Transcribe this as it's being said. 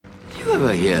You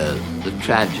ever hear the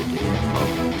tragedy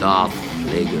of Darth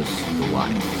Plagueis the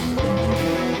Wise?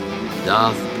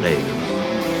 Darth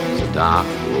Plagueis is a Dark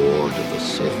Lord of the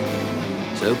Sith,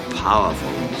 so powerful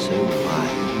and so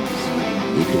wise,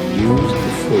 he could use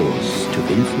the Force to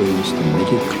influence the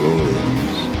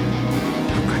midichlorians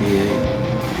to create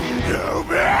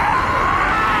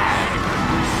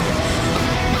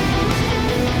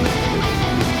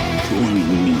Join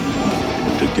me.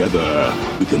 Together,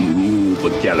 we can rule the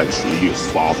galaxy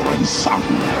as father and son.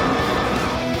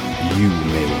 You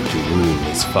may want to rule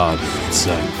as father and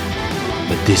son,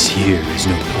 but this here is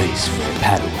no place for a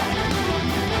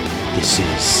Padawan. This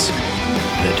is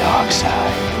the dark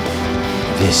side.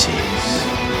 This is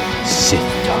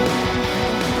Sith Talk.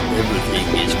 Everything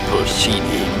is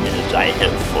proceeding as I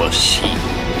have foreseen.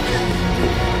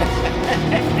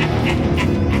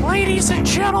 Ladies and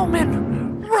gentlemen,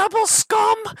 rebel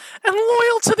scum and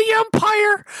loyal to the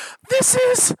Empire, this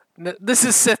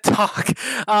is Sith Talk,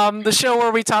 the show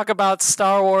where we talk about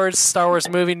Star Wars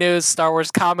movie news, Star Wars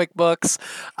comic books,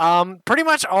 pretty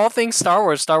much all things Star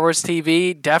Wars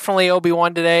TV, definitely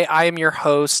Obi-Wan today. I am your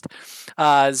host,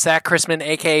 Zach Chrisman,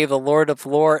 aka the Lord of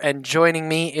Lore, and joining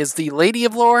me is the Lady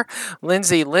of Lore,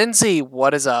 Lindsay. Lindsay,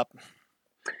 what is up?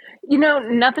 You know,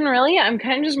 nothing really. I'm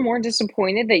kind of just more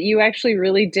disappointed that you actually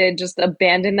really did just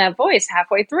abandon that voice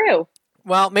halfway through.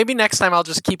 Well, maybe next time I'll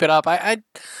just keep it up. I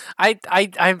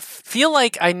feel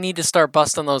like I need to start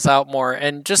busting those out more,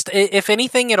 and just if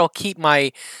anything, it'll keep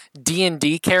my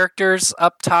D&D characters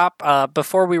up top.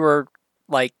 Before we were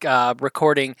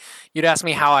recording, you'd ask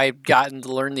me how I've gotten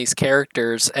to learn these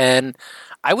characters, and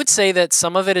I would say that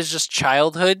some of it is just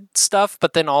childhood stuff,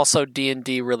 but then also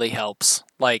D&D really helps,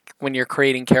 like when you're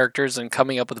creating characters and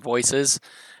coming up with voices,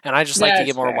 and I just like to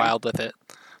get more wild with it.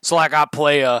 So like I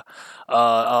play a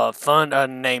thunder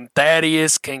named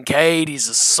Thaddeus Kincaid. He's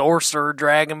a sorcerer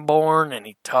dragonborn, and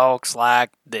he talks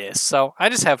like this. So I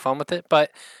just have fun with it.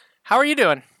 But how are you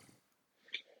doing?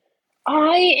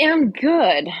 I am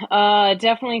good.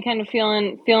 Definitely kind of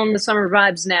feeling the summer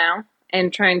vibes now,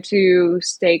 and trying to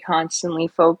stay constantly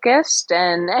focused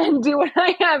and do what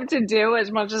I have to do,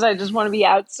 as much as I just want to be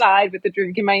outside with a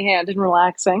drink in my hand and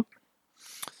relaxing.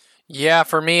 Yeah,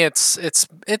 for me it's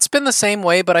been the same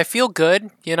way, but I feel good.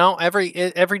 You know, every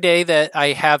day that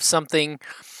I have something,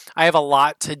 I have a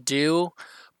lot to do,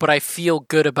 but I feel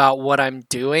good about what I'm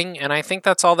doing, and I think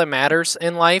that's all that matters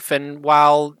in life. And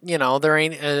while, you know, there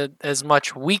ain't as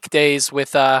much weekdays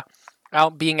with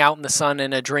being out in the sun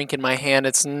and a drink in my hand,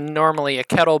 it's normally a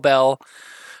kettlebell,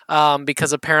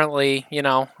 because apparently, you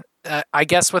know, I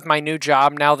guess with my new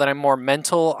job, now that I'm more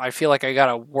mental, I feel like I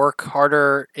gotta work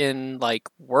harder in like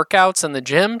workouts in the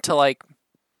gym to like,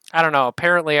 I don't know,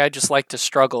 apparently I just like to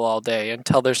struggle all day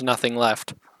until there's nothing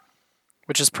left,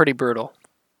 which is pretty brutal.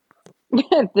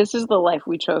 This is the life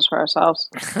we chose for ourselves.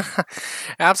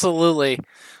 Absolutely.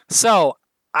 So,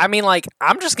 I mean, like,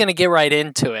 I'm just gonna get right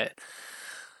into it.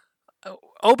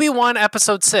 Obi-Wan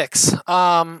Episode 6.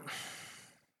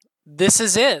 This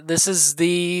is it. This is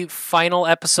the final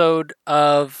episode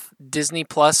of Disney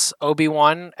Plus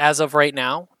Obi-Wan as of right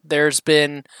now. There's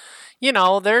been, you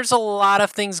know, there's a lot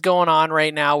of things going on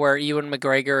right now where Ewan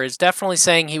McGregor is definitely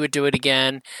saying he would do it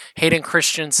again. Hayden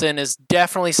Christensen is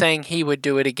definitely saying he would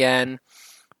do it again.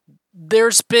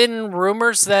 There's been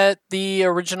rumors that the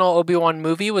original Obi-Wan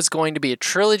movie was going to be a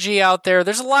trilogy out there.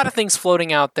 There's a lot of things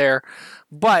floating out there.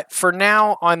 But for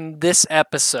now, on this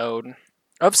episode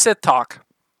of Sith Talk,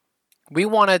 we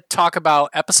want to talk about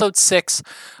episode 6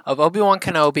 of Obi-Wan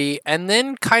Kenobi, and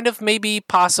then kind of maybe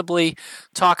possibly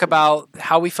talk about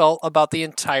how we felt about the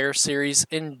entire series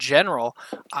in general.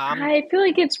 I feel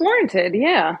like it's warranted,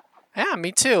 yeah. Yeah,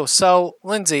 me too. So,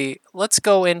 Lindsay, let's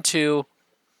go into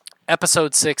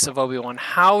episode 6 of Obi-Wan.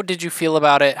 How did you feel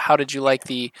about it? How did you like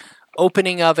the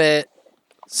opening of it?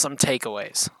 Some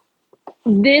takeaways.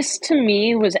 This, to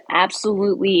me, was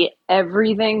absolutely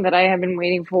everything that I have been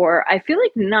waiting for. I feel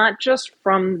like not just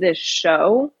from this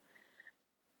show,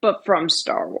 but from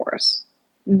Star Wars.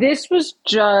 This was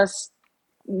just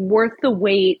worth the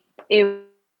wait. It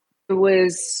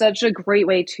was such a great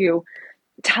way to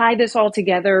tie this all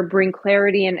together, bring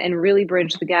clarity, and really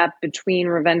bridge the gap between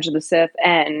Revenge of the Sith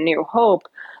and New Hope.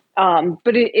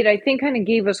 But it, I think, kind of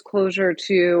gave us closure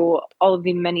to all of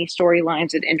the many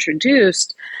storylines it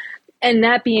introduced. And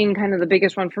that being kind of the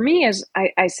biggest one for me, is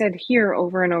I said here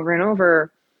over and over and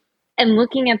over, and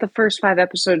looking at the first 5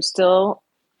 episodes still,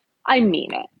 I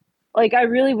mean it. Like, I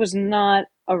really was not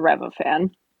a Reva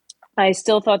fan. I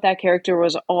still thought that character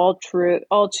was all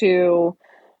too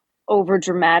over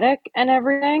dramatic and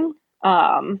everything.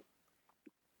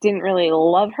 Didn't really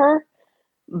love her,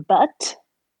 but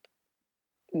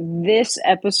this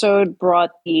episode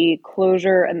brought the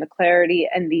closure and the clarity,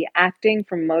 and the acting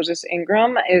from Moses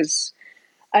Ingram is,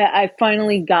 I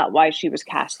finally got why she was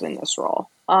cast in this role.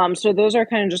 So those are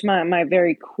kind of just my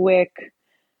very quick,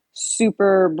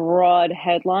 super broad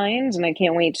headlines, and I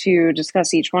can't wait to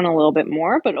discuss each one a little bit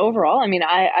more. But overall, I mean,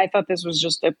 I thought this was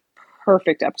just a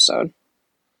perfect episode.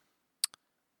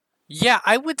 Yeah,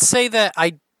 I would say that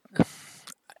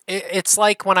it's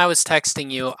like when I was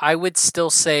texting you, I would still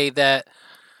say that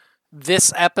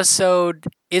this episode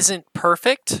isn't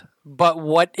perfect, but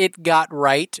what it got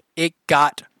right, it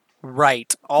got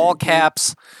right. All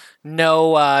caps,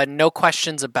 no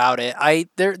questions about it.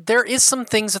 There is some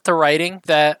things at the writing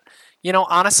that,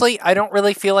 honestly, I don't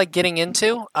really feel like getting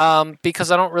into,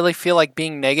 because I don't really feel like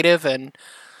being negative, and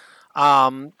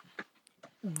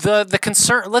the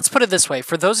concern, let's put it this way,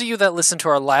 for those of you that listened to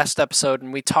our last episode,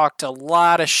 and we talked a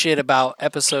lot of shit about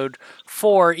episode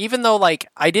 4, even though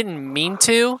I didn't mean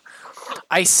to,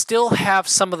 I still have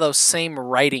some of those same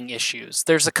writing issues.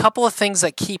 There's a couple of things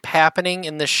that keep happening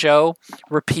in the show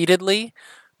repeatedly,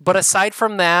 but aside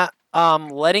from that,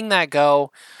 letting that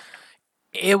go,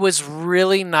 it was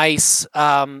really nice.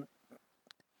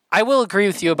 I will agree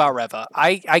with you about Reva.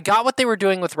 I got what they were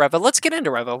doing with Reva. Let's get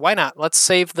into Reva. Why not? Let's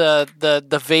save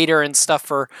the Vader and stuff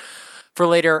for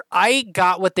later. I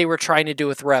got what they were trying to do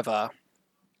with Reva.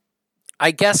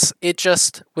 I guess it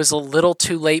just was a little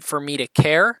too late for me to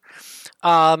care.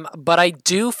 But I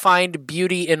do find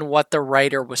beauty in what the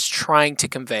writer was trying to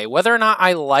convey. Whether or not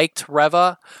I liked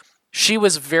Reva, she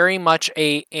was very much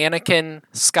a Anakin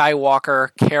Skywalker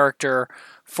character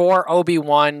for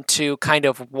Obi-Wan to kind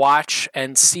of watch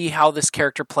and see how this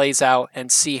character plays out,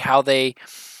 and see how they,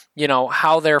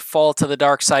 how their fall to the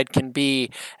dark side can be,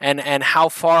 and how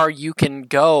far you can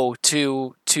go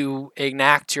to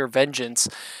enact your vengeance.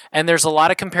 And there's a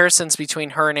lot of comparisons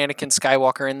between her and Anakin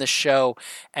Skywalker in the show,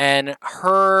 and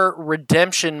her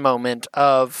redemption moment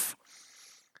of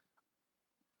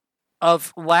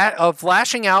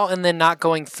lashing out and then not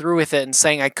going through with it and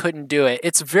saying I couldn't do it.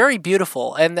 It's very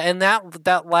beautiful. And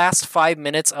that last 5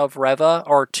 minutes of Reva,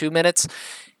 or 2 minutes,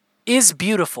 is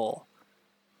beautiful.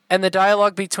 And the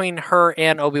dialogue between her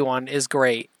and Obi-Wan is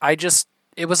great.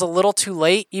 It was a little too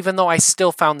late, even though I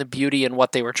still found the beauty in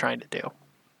what they were trying to do.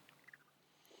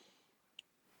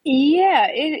 Yeah,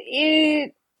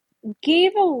 it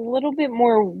gave a little bit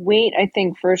more weight, I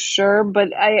think, for sure. But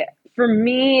for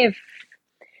me, if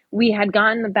we had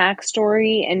gotten the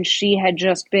backstory and she had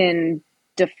just been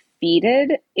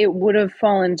defeated, it would have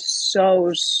fallen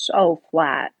so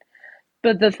flat.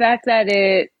 But the fact that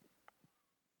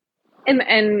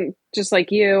and just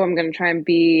like you, I'm going to try and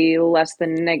be less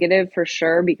than negative for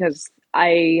sure, because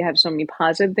I have so many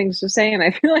positive things to say, and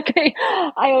I feel like I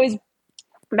always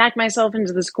back myself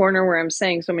into this corner where I'm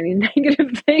saying so many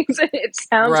negative things, and it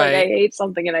sounds like I hate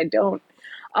something, and I don't.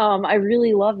 I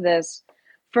really love this.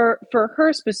 For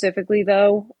her specifically,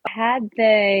 though, had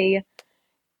they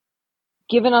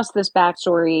given us this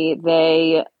backstory,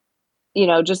 they,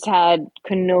 just had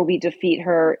Kenobi defeat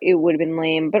her, it would have been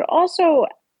lame. But also,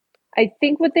 I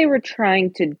think what they were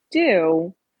trying to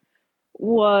do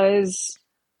was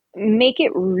make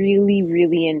it really,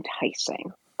 really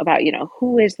enticing about,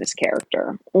 who is this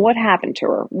character? What happened to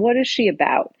her? What is she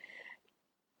about?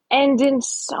 And in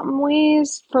some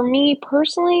ways, for me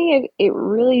personally, it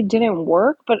really didn't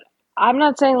work. But I'm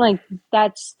not saying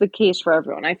that's the case for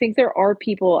everyone. I think there are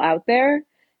people out there,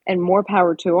 and more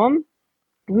power to them,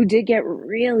 who did get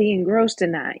really engrossed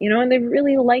in that, and they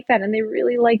really like that, and they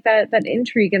really like that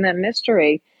intrigue and that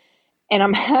mystery. And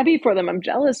I'm happy for them. I'm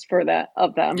jealous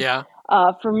of them. Yeah.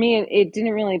 For me, it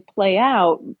didn't really play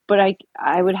out, but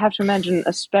I would have to imagine,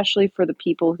 especially for the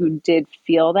people who did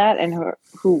feel that and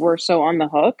who were so on the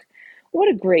hook, what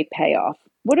a great payoff.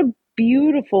 What a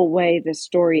beautiful way this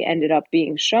story ended up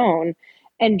being shown.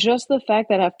 And just the fact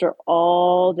that after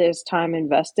all this time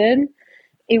invested,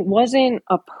 it wasn't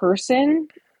a person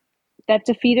that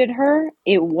defeated her.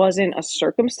 It wasn't a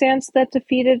circumstance that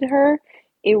defeated her.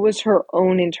 It was her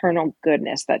own internal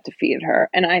goodness that defeated her.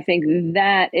 And I think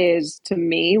that is, to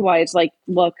me, why it's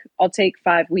look, I'll take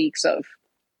 5 weeks of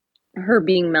her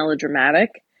being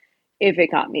melodramatic if it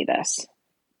got me this.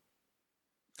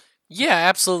 Yeah,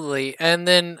 absolutely. And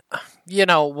then,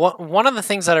 one of the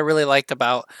things that I really liked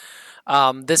about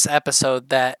this episode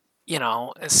that,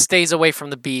 stays away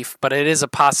from the beef, but it is a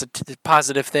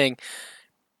positive thing.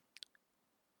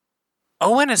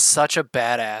 Owen is such a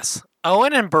badass.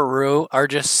 Owen and Beru are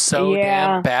just so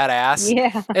damn badass.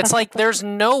 Yeah. It's there's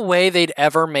no way they'd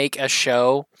ever make a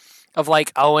show of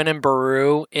Owen and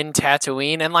Beru in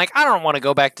Tatooine. And I don't want to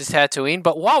go back to Tatooine,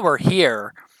 but while we're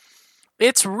here,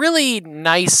 it's really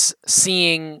nice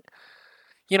seeing,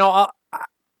 you know,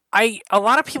 a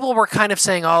lot of people were kind of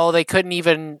saying, oh, they couldn't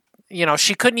even, you know,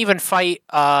 she couldn't even fight,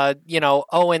 you know,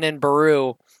 Owen and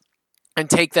Beru and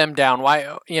take them down.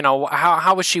 Why, you know,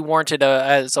 how was she warranted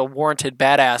as a warranted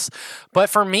badass? But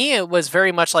for me, it was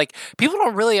very much like, people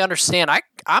don't really understand.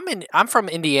 I'm from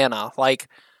Indiana. Like,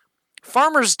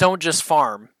 farmers don't just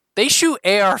farm. They shoot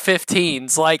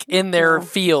AR-15s like in their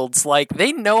fields. Like,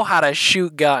 they know how to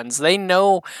shoot guns. They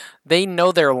know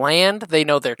their land. They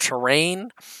know their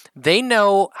terrain. They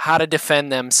know how to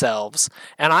defend themselves.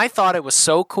 And I thought it was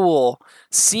so cool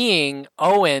seeing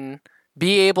Owen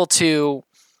be able to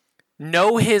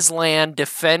know his land,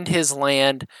 defend his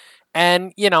land.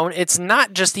 And, you know, it's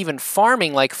not just even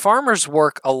farming. Like, farmers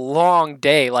work a long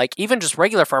day. Like, even just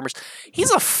regular farmers.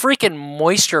 He's a freaking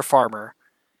moisture farmer.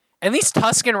 And these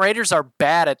Tusken Raiders are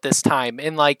bad at this time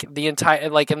in like the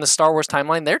entire, like in the Star Wars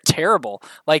timeline. They're terrible.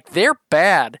 Like, they're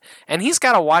bad, and he's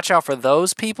got to watch out for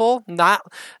those people. Not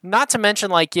to mention,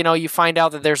 like, you know, you find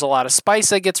out that there's a lot of spice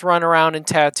that gets run around in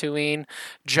Tatooine.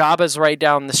 Jabba's right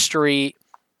down the street.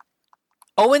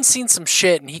 Owen's seen some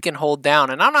shit and he can hold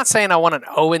down. And I'm not saying I want an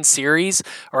Owen series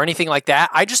or anything like that.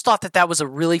 I just thought that was a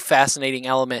really fascinating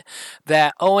element,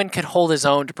 that Owen could hold his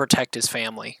own to protect his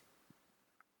family.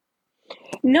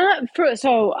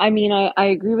 So I mean, I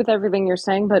agree with everything you're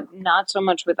saying, but not so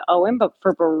much with Owen, but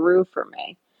for Beru for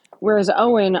me. Whereas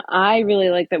Owen, I really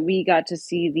like that we got to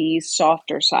see the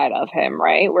softer side of him,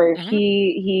 right? Where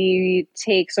he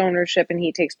takes ownership and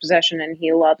he takes possession and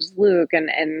he loves Luke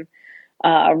and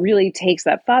really takes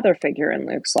that father figure in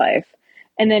Luke's life.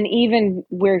 And then even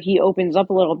where he opens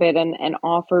up a little bit and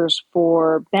offers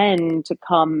for Ben to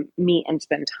come meet and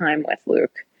spend time with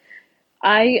Luke.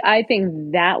 I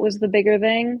think that was the bigger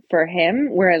thing for him,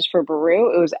 whereas for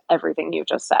Beru, it was everything you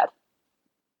just said.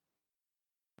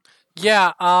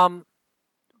 Yeah, I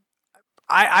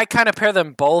kind of pair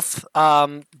them both,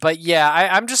 but yeah,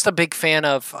 I'm just a big fan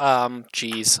of,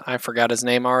 I forgot his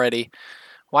name already.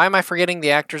 Why am I forgetting the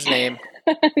actor's name?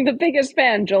 The biggest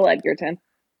fan, Joel Edgerton.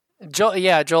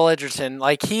 Joel Edgerton.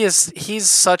 Like, he's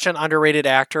such an underrated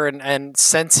actor, and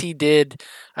since he did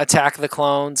Attack of the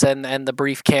Clones and the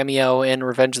brief cameo in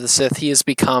Revenge of the Sith, he has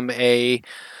become a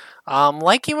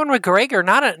like Ewan McGregor.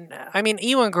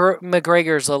 Ewan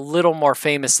McGregor's a little more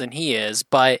famous than he is,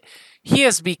 but he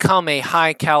has become a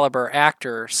high caliber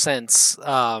actor since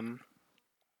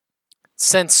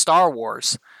Star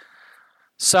Wars.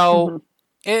 So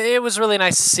it was really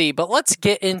nice to see. But let's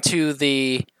get into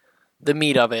the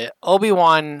meat of it.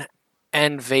 Obi-Wan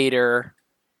and Vader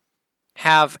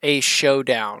have a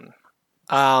showdown.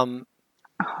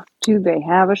 Do they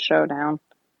have a showdown?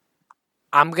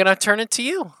 I'm going to turn it to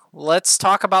you. Let's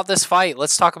talk about this fight.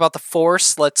 Let's talk about the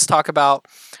Force. Let's talk about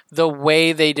the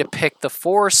way they depict the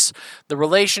Force, the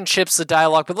relationships, the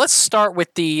dialogue. But let's start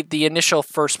with the initial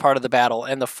first part of the battle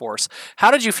and the Force. How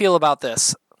did you feel about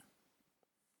this?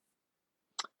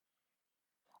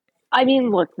 I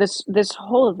mean, look, this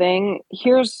whole thing,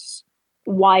 here's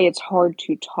why it's hard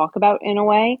to talk about in a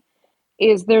way,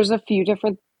 is there's a few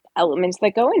different elements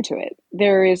that go into it.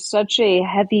 There is such a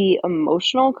heavy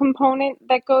emotional component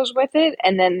that goes with it,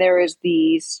 and then there is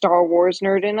the Star Wars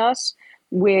nerd in us,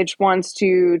 which wants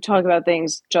to talk about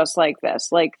things just like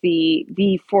this, like the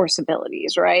Force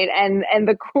abilities, right? And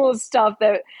the cool stuff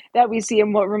that we see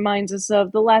and what reminds us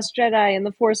of The Last Jedi and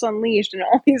The Force Unleashed, and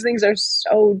all these things are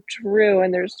so true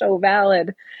and they're so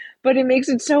valid. But it makes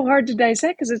it so hard to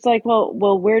dissect because it's like, well,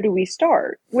 where do we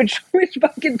start? Which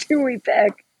bucket do we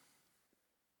pick?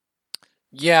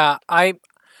 Yeah, I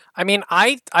mean,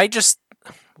 I just,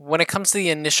 when it comes to the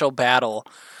initial battle,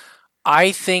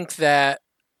 I think that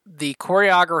the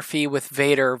choreography with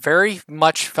Vader very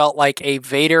much felt like a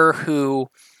Vader who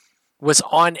was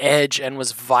on edge and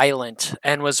was violent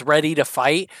and was ready to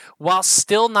fight, while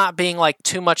still not being like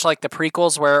too much like the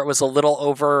prequels where it was a little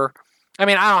over. I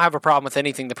mean, I don't have a problem with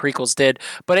anything the prequels did,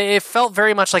 but it felt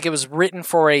very much like it was written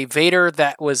for a Vader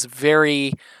that was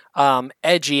very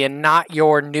edgy and not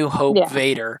your New Hope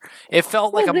Vader. It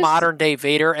felt like a modern day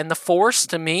Vader, and the Force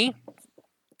to me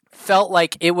felt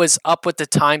like it was up with the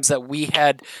times that we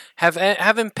have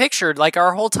him pictured like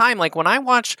our whole time. Like when I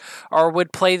watch or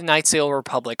would play the Knights of the Old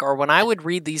Republic, or when I would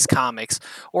read these comics,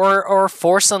 or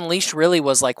Force Unleashed really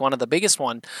was like one of the biggest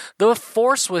one. The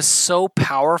Force was so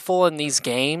powerful in these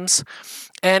games,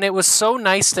 and it was so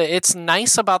nice it's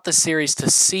nice about the series to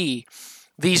see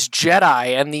these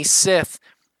Jedi and these Sith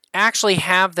actually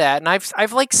have that. And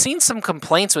I've like seen some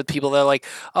complaints with people that are like,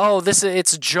 oh,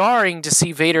 it's jarring to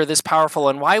see Vader this powerful,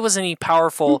 and why wasn't he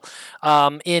powerful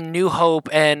in New Hope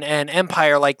and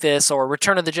Empire like this, or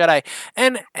Return of the Jedi?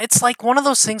 And it's like one of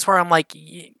those things where I'm like,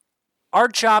 our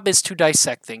job is to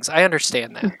dissect things. I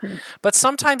understand that. But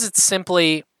sometimes it's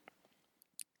simply,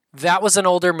 that was an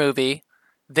older movie.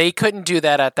 They couldn't do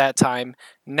that at that time.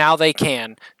 Now they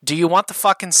can. Do you want the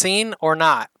fucking scene or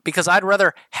not? Because I'd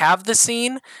rather have the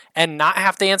scene and not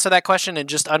have to answer that question and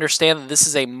just understand that this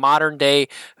is a modern day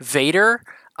Vader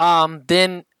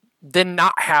than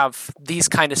not have these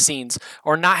kind of scenes,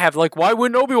 or not have, like, why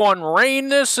wouldn't Obi-Wan reign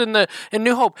this in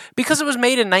New Hope? Because it was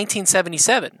made in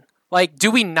 1977. Like,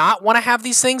 do we not want to have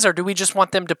these things, or do we just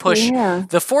want them to push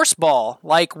the Force ball?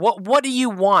 Like, what do you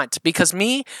want? Because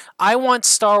I want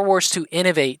Star Wars to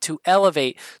innovate, to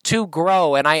elevate, to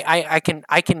grow, and I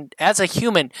can as a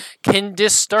human can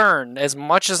discern, as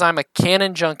much as I'm a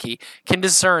canon junkie, can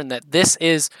discern that this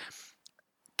is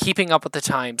keeping up with the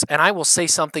times. And I will say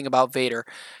something about Vader.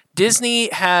 Disney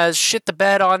has shit the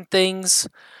bed on things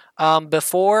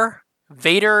before.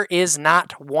 Vader is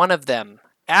not one of them.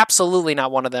 Absolutely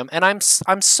not one of them. And I'm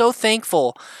so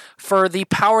thankful for the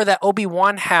power that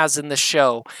Obi-Wan has in the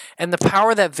show, and the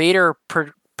power that Vader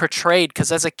portrayed,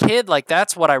 because as a kid, like,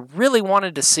 that's what I really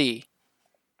wanted to see.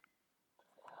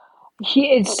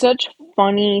 It's such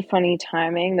funny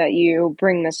timing that you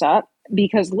bring this up,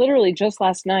 because literally just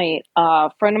last night,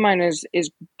 a friend of mine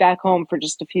is back home for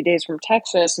just a few days from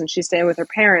Texas, and she's staying with her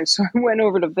parents. So I went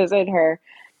over to visit her.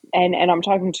 And I'm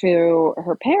talking to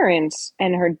her parents,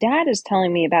 and her dad is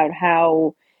telling me about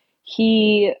how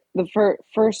the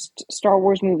first Star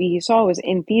Wars movie he saw was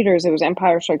in theaters. It was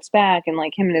Empire Strikes Back, and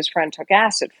like him and his friend took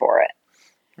acid for it.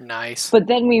 Nice. But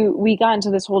then we got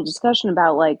into this whole discussion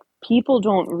about, like, people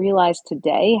don't realize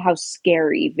today how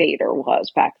scary Vader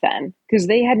was back then, because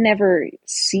they had never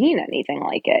seen anything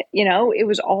like it. You know, it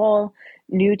was all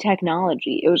new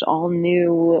technology. It was all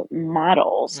new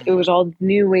models. Mm-hmm. It was all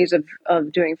new ways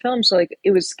of doing film. So, like,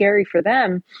 it was scary for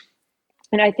them.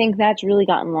 And I think that's really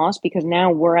gotten lost, because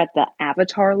now we're at the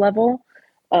Avatar level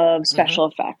of special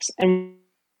effects and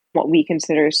what we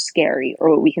consider scary or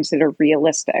what we consider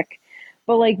realistic.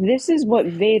 But, like, this is what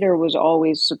Vader was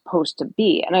always supposed to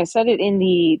be. And I said it in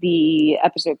the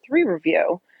episode 3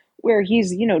 review, where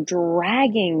he's, you know,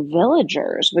 dragging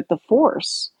villagers with the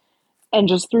Force and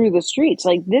just through the streets.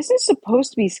 Like, this is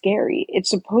supposed to be scary. It's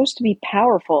supposed to be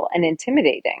powerful and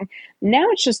intimidating. Now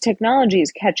it's just technology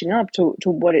is catching up to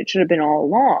what it should have been all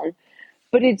along.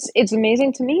 But it's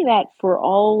amazing to me that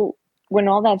when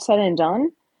all that's said and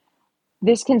done,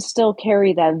 this can still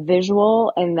carry that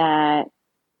visual and that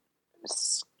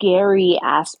scary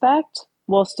aspect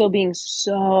while still being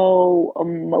so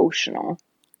emotional.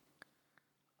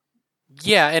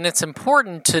 Yeah, and it's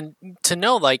important to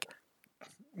know, like,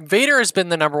 Vader has been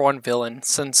the number one villain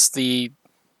since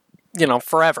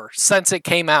forever. Since it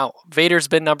came out, Vader's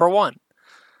been number one.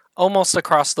 Almost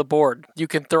across the board. You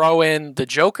can throw in the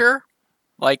Joker,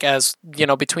 like, as,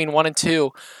 between 1 and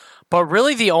 2. But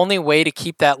really the only way to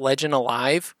keep that legend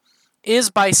alive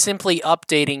is by simply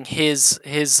updating his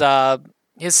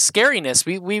scariness.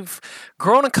 We've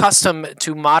grown accustomed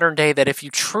to modern day that if you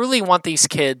truly want these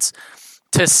kids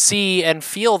to see and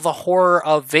feel the horror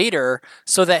of Vader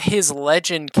so that his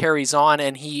legend carries on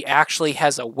and he actually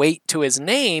has a weight to his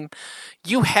name,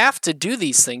 you have to do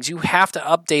these things. You have to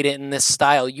update it in this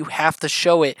style. You have to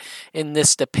show it in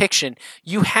this depiction.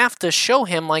 You have to show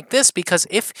him like this, because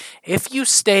if you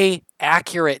stay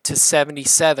accurate to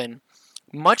 77,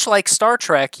 much like Star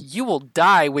Trek, you will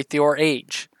die with your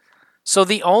age. So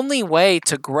the only way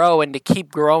to grow and to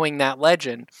keep growing that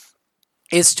legend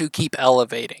is to keep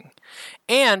elevating.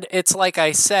 And it's like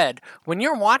I said, when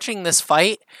you're watching this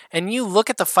fight and you look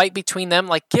at the fight between them,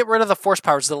 like, get rid of the force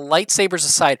powers, the lightsabers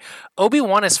aside,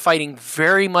 Obi-Wan is fighting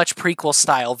very much prequel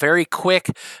style, very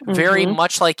quick, very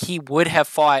much like he would have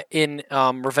fought in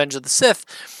Revenge of the Sith.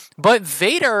 But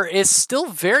Vader is still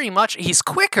very much, he's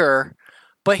quicker,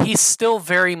 but he's still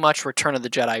very much Return of the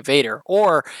Jedi Vader.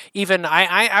 Or even,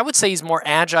 I would say he's more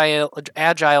agile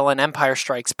in Empire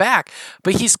Strikes Back.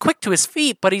 But he's quick to his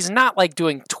feet, but he's not, like,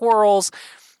 doing twirls.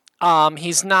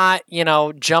 He's not,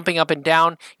 jumping up and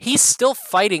down. He's still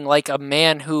fighting like a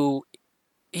man who...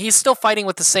 He's still fighting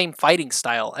with the same fighting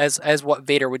style as what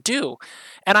Vader would do.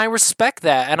 And I respect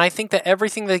that. And I think that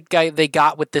everything they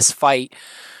got with this fight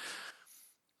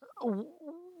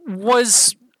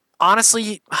was...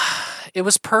 Honestly, it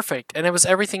was perfect, and it was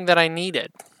everything that I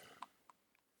needed.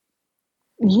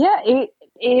 Yeah,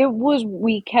 it was.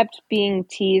 We kept being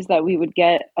teased that we would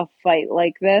get a fight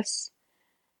like this,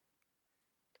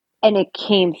 and it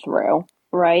came through.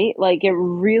 right? Like it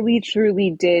really truly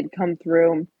did come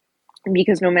through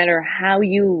because no matter how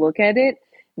you look at it,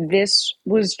 this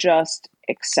was just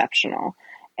exceptional.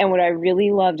 And what I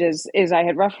really loved is I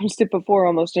had referenced it before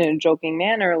almost in a joking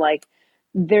manner, like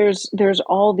there's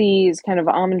all these kind of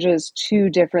homages to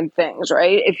different things,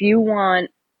 right? If you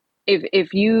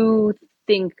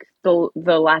think the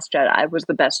Last Jedi was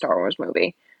the best Star Wars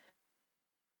movie,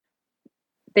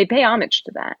 they pay homage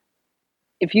to that.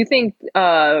 If you think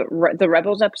the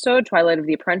Rebels episode, Twilight of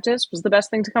the Apprentice, was the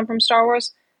best thing to come from Star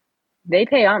Wars, they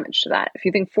pay homage to that. If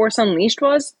you think Force Unleashed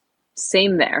was,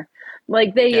 same there.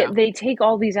 Like they take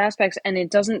all these aspects and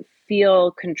it doesn't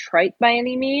feel contrite by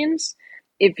any means.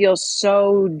 It feels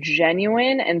so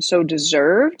genuine and so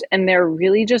deserved, and they're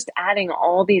really just adding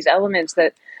all these elements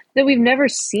that we've never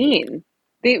seen.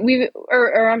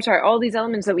 I'm sorry, all these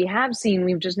elements that we have seen,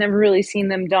 we've just never really seen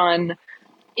them done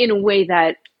in a way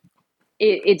that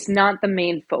it's not the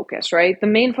main focus, right? The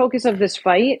main focus of this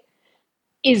fight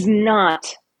is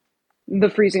not the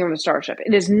freezing of a starship.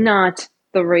 It is not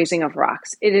the raising of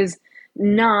rocks. It is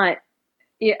not.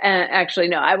 Actually,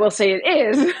 no, I will say it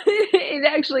is. It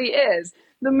actually is.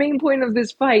 The main point of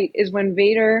this fight is when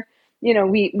Vader,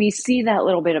 we see that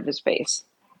little bit of his face.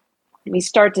 We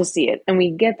start to see it, and we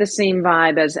get the same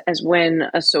vibe as when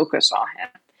Ahsoka saw him.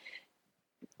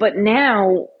 But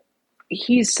now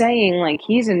he's saying, like,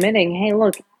 he's admitting, hey,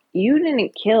 look, you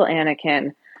didn't kill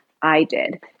Anakin. I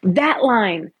did. That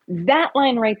line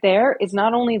right there is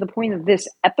not only the point of this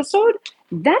episode,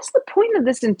 that's the point of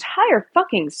this entire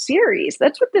fucking series.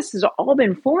 That's what this has all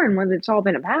been for and what it's all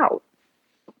been about.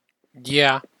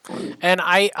 Yeah. And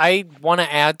I want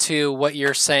to add to what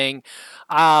you're saying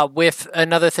with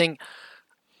another thing.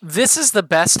 This is the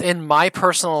best, in my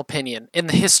personal opinion, in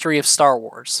the history of Star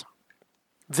Wars.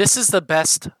 This is the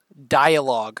best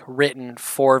dialogue written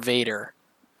for Vader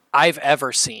I've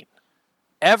ever seen.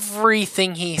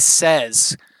 Everything he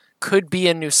says could be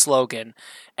a new slogan,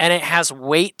 and it has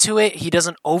weight to it. He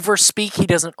doesn't overspeak, he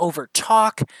doesn't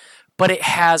overtalk, but it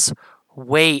has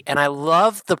weight. And I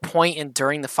love the point in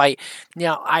during the fight.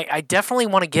 Now, I definitely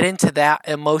want to get into that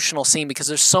emotional scene because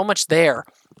there's so much there.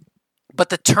 But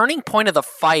the turning point of the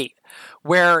fight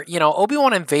where,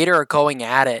 Obi-Wan and Vader are going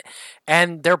at it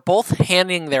and they're both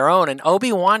handing their own, and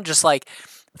Obi-Wan just like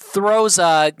throws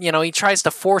he tries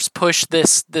to force push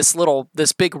this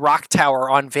big rock tower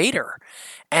on Vader,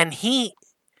 and he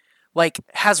like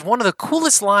has one of the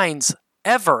coolest lines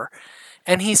ever,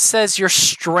 and he says, your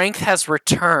strength has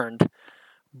returned,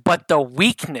 but the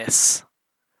weakness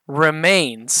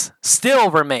still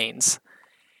remains.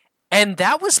 And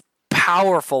that was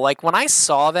powerful. Like when I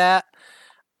saw that,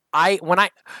 when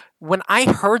I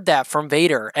heard that from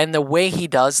Vader and the way he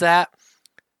does that,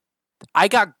 I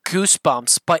got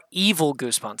goosebumps, but evil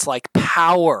goosebumps, like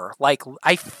power. Like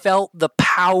I felt the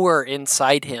power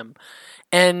inside him.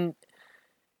 And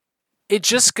it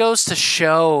just goes to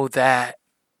show that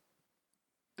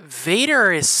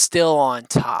Vader is still on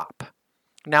top.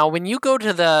 Now, when you go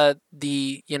to the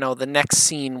next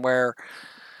scene where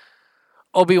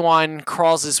Obi-Wan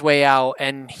crawls his way out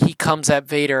and he comes at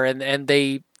Vader and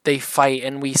they fight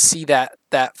and we see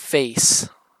that face,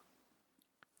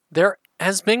 there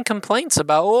has been complaints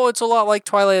about, it's a lot like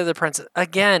Twilight of the Princess.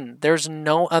 Again, there's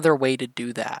no other way to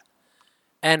do that.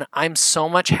 And I'm so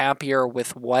much happier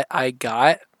with what I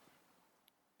got.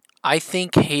 I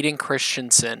think Hayden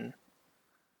Christensen,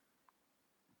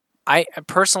 I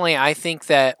think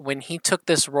that when he took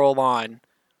this role on,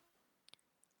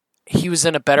 he was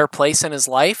in a better place in his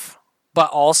life, but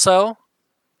also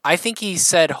I think he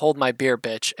said, hold my beer,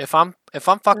 bitch. If I'm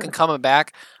fucking coming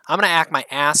back, I'm going to act my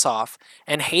ass off.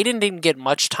 And Hayden didn't get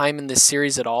much time in this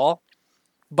series at all.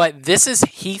 But this is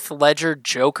Heath Ledger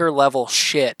Joker level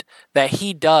shit that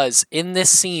he does in this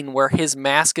scene where his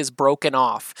mask is broken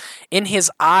off. In his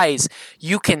eyes,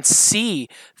 you can see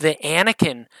the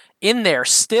Anakin in there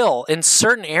still in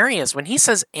certain areas. When he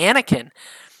says Anakin,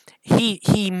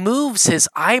 he moves his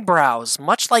eyebrows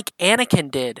much like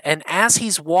Anakin did. And as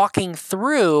he's walking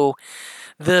through,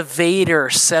 the Vader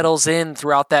settles in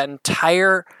throughout that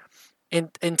entire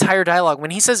dialogue.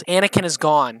 When he says Anakin is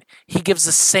gone, he gives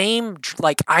the same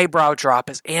like eyebrow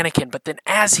drop as Anakin, but then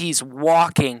as he's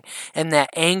walking and that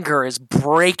anger is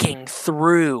breaking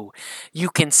through, you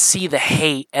can see the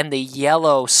hate and the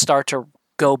yellow start to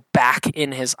go back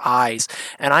in his eyes.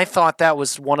 And I thought that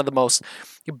was one of the most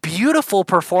beautiful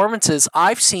performances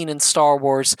I've seen in Star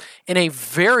Wars in a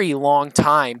very long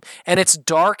time. And it's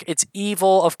dark, it's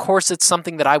evil, of course it's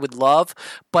something that I would love,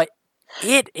 but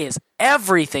it is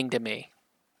everything to me.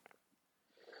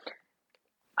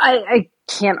 I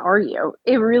can't argue.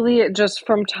 It really, just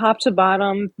from top to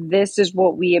bottom, this is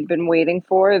what we have been waiting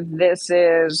for. This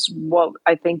is what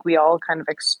I think we all kind of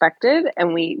expected,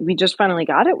 and we just finally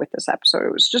got it with this episode.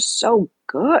 It was just so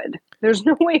good. There's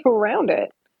no way around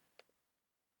it.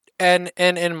 And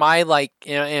in my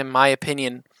in my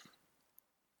opinion,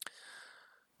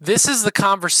 this is the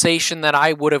conversation that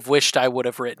I would have wished I would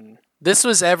have written. This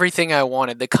was everything I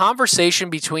wanted. The conversation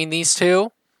between these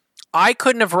two, I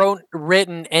couldn't have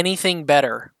written anything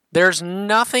better. There's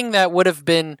nothing that would have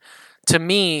been, to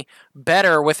me,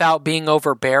 better without being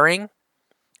overbearing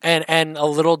and a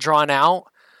little drawn out.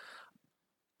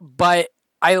 But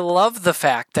I love the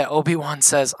fact that Obi-Wan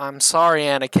says, "I'm sorry,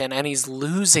 Anakin," and he's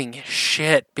losing his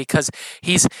shit because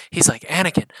he's like,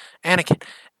 Anakin,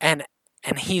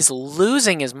 and he's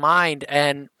losing his mind.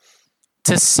 And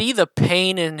to see the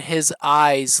pain in his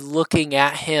eyes looking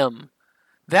at him,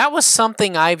 that was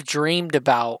something I've dreamed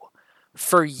about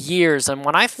for years. And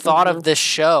when I thought of this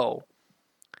show,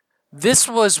 this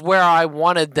was where I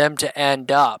wanted them to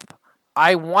end up.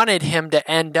 I wanted him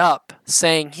to end up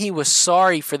saying he was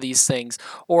sorry for these things,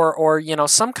 or you know,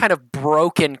 some kind of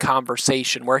broken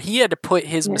conversation where he had to put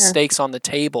his mistakes on the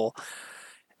table,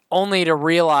 only to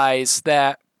realize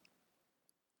that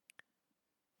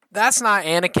that's not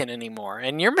Anakin anymore.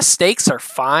 And your mistakes are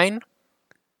fine,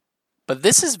 but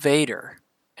this is Vader,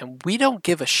 and we don't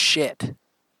give a shit.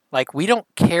 Like, we don't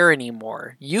care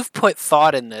anymore. You've put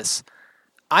thought in this.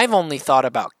 I've only thought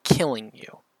about killing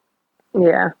you.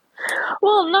 Yeah.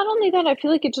 Well, not only that, I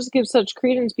feel like it just gives such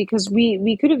credence, because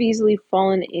we could have easily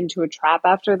fallen into a trap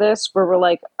after this where we're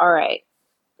like, all right,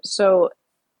 so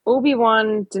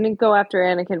Obi-Wan didn't go after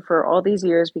Anakin for all these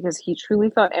years because he truly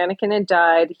thought Anakin had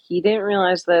died. He didn't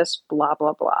realize this, blah,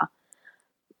 blah, blah.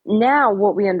 Now,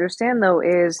 what we understand, though,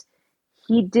 is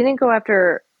he didn't go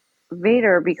after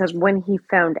Vader because when he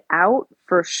found out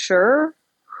for sure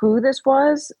who this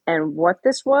was and what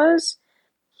this was,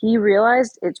 he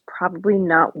realized it's probably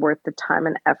not worth the time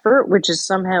and effort, which is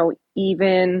somehow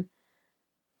even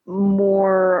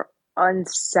more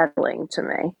unsettling to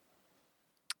me.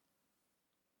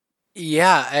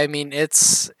 Yeah, I mean,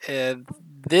 it's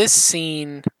this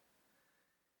scene,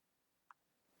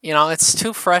 you know, it's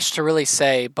too fresh to really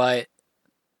say, but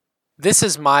this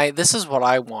is what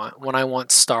I want when I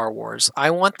want Star Wars. I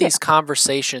want these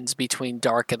conversations between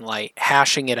dark and light,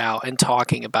 hashing it out and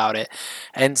talking about it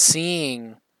and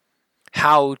seeing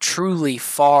how truly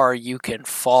far you can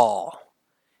fall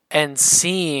and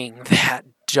seeing that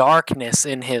darkness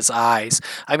in his eyes.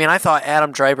 I mean, I thought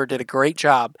Adam Driver did a great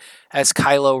job as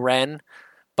Kylo Ren,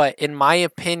 but in my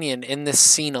opinion, in this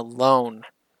scene alone,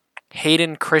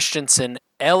 Hayden Christensen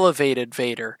elevated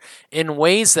Vader in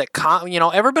ways that, you know,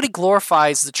 everybody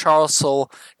glorifies the Charles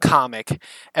Soule comic.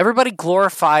 Everybody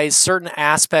glorifies certain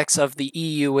aspects of the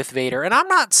EU with Vader, and I'm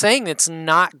not saying it's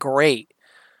not great.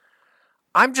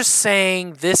 I'm just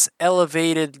saying this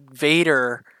elevated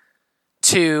Vader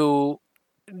to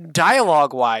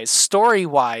dialogue-wise,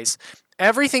 story-wise,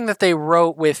 everything that they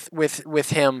wrote with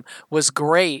him was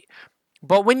great.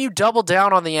 But when you double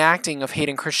down on the acting of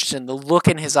Hayden Christensen, the look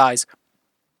in his eyes,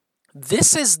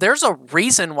 there's a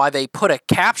reason why they put a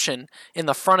caption in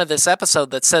the front of this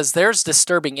episode that says there's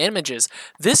disturbing images.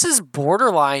 This is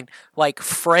borderline like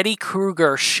Freddy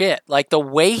Krueger shit. Like the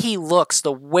way he looks,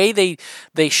 the way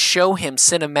they show him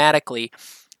cinematically.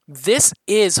 This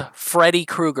is Freddy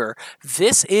Krueger.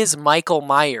 This is Michael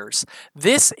Myers.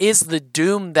 This is the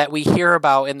doom that we hear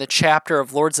about in the chapter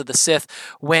of Lords of the Sith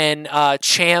when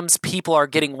Cham's people are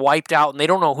getting wiped out and they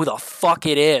don't know who the fuck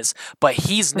it is, but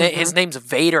his name's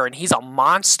Vader and he's a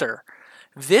monster.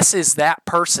 This is that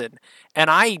person. And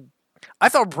I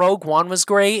thought Rogue One was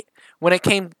great when it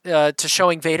came to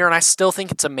showing Vader, and I still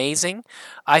think it's amazing.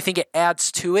 I think it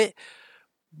adds to it.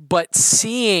 But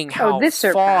seeing how this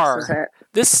far surpasses it.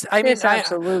 This, I mean,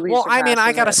 absolutely.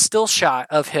 I got a still shot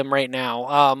of him right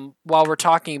now while we're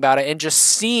talking about it, and just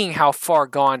seeing how far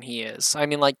gone he is. I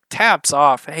mean, like, taps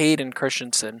off Hayden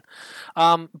Christensen.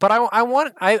 But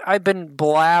I've been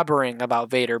blabbering about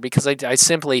Vader because I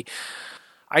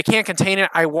can't contain it.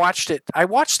 I watched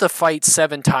the fight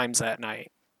 7 times that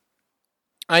night.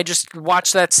 I just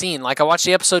watched that scene. Like, I watched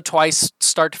the episode twice,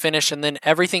 start to finish, and then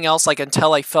everything else, like,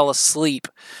 until I fell asleep,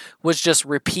 was just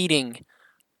repeating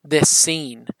this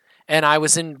scene. And I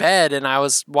was in bed and I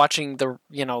was watching the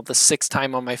 6th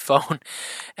time on my phone,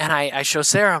 and I show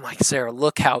Sarah, I'm like, Sarah,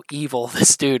 look how evil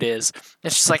this dude is.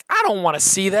 And she's like, I don't want to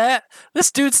see that.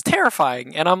 This dude's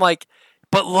terrifying. And I'm like,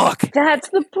 but look. That's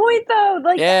the point, though.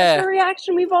 Like, that's the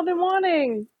reaction we've all been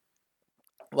wanting.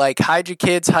 Like, hide your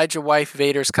kids, hide your wife,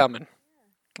 Vader's coming.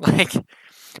 Like,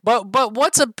 But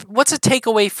what's a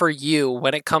takeaway for you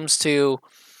when it comes to,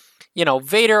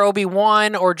 Vader,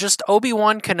 Obi-Wan, or just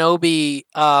Obi-Wan Kenobi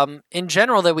in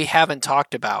general that we haven't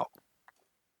talked about?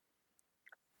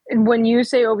 And when you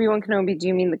say Obi-Wan Kenobi, do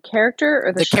you mean the character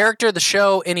or the show? Character, the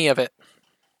show, any of it?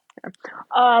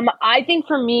 I think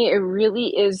for me, it really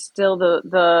is still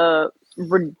the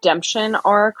redemption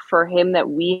arc for him that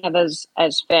we have as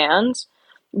fans,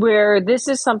 where this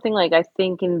is something like I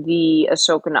think in the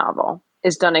Ahsoka novel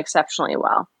is done exceptionally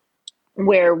well,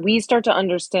 where we start to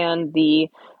understand the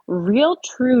real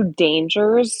true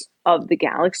dangers of the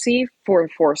galaxy for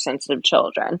Force-sensitive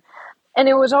children. And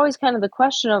it was always kind of the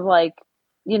question of like,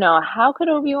 how could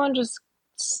Obi-Wan just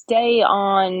stay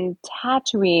on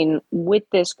Tatooine with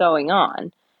this going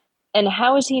on? And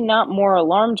how is he not more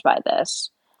alarmed by this?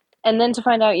 And then to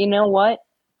find out, you know what?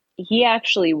 He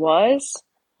actually was,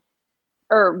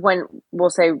 or when we'll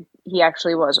say he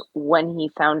actually was when he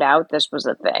found out this was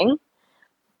a thing.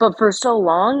 But for so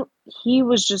long, he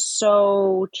was just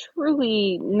so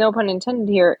truly, no pun intended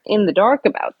here, in the dark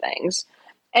about things.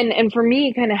 And for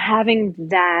me, kind of having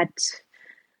that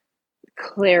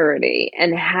clarity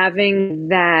and having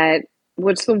that,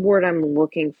 what's the word I'm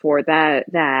looking for?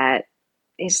 That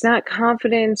it's not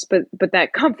confidence, but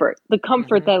that comfort, the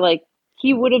comfort that like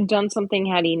he would have done something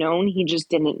had he known, he just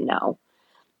didn't know.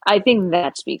 I think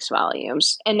that speaks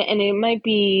volumes. And it might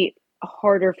be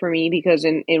harder for me because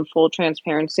in full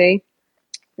transparency,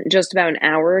 just about an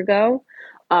hour ago,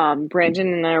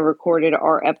 Brandon and I recorded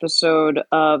our episode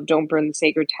of Don't Burn the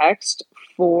Sacred Text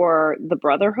for the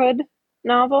Brotherhood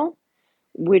novel,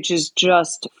 which is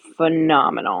just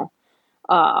phenomenal.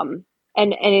 And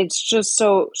it's just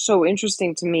so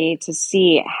interesting to me to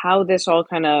see how this all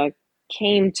kind of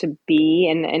came to be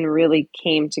and really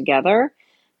came together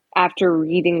after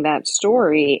reading that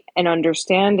story and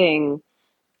understanding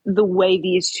the way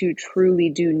these two truly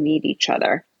do need each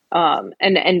other.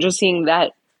 And just seeing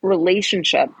that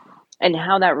relationship and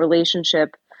how that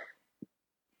relationship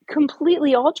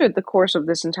completely altered the course of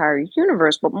this entire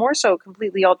universe, but more so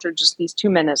completely altered just these two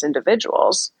men as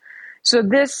individuals. So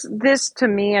this to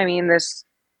me, I mean, this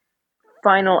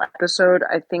final episode,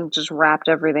 I think just wrapped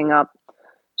everything up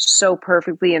so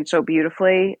perfectly and so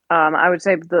beautifully. I would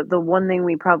say the one thing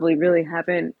we probably really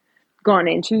haven't gone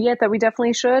into yet that we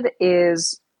definitely should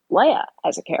is Leia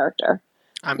as a character.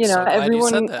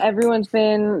 Everyone's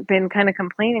been kind of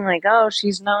complaining like, oh,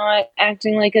 she's not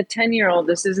acting like a 10-year-old.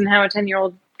 This isn't how a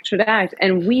 10-year-old should act.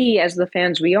 And we, as the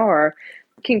fans we are,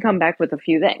 can come back with a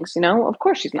few things. Of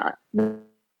course she's not.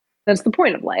 That's the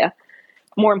point of Leia.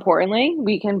 More importantly,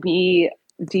 we can be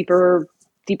deeper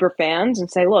fans and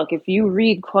say, look, if you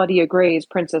read Claudia Gray's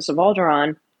Princess of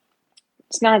Alderaan,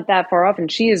 it's not that far off,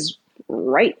 and she is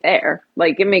right there.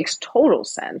 Like, it makes total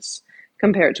sense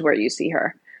compared to where you see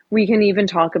her. We can even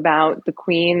talk about the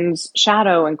Queen's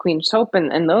Shadow and Queen's Hope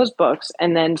and those books,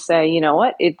 and then say, you know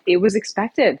what, it was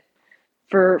expected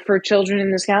for children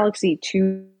in this galaxy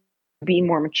to be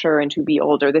more mature and to be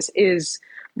older. This is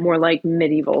more like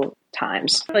medieval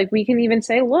times. Like, we can even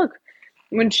say, look,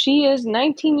 when she is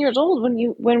 19 years old,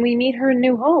 when we meet her in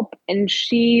New Hope, and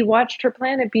she watched her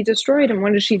planet be destroyed, and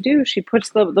what does she do? She puts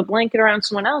the blanket around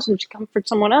someone else and she comforts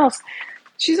someone else.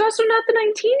 She's also not the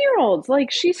 19-year-old.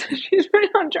 Like, she's right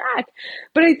on track.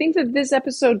 But I think that this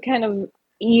episode kind of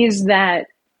eased that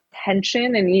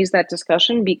tension and eased that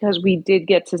discussion because we did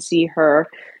get to see her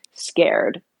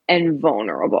scared and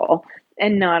vulnerable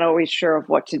and not always sure of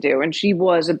what to do. And she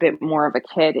was a bit more of a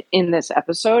kid in this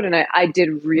episode, and I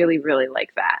did really, really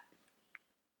like that.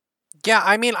 Yeah,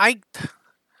 I mean, I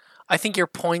think your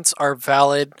points are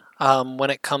valid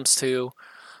when it comes to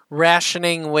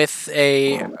rationing with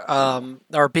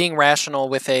or being rational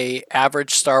with a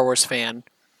average Star Wars fan.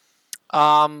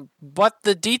 But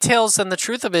the details and the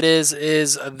truth of it is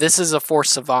this is a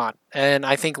Force savant. And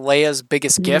I think Leia's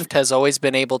biggest gift has always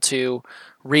been able to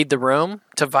read the room,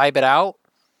 to vibe it out,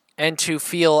 and to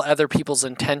feel other people's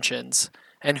intentions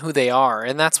and who they are.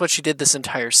 And that's what she did this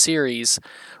entire series,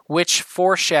 which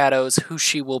foreshadows who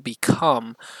she will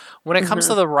become. When it comes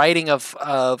to the writing of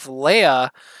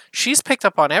Leia, she's picked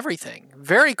up on everything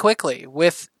very quickly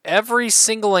with every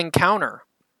single encounter.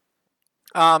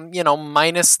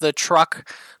 Minus the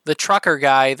trucker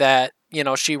guy that,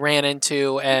 she ran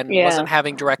into and wasn't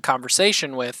having direct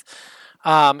conversation with,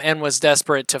 and was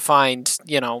desperate to find,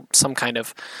 some kind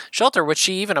of shelter, which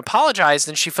she even apologized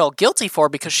and she felt guilty for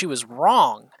because she was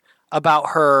wrong about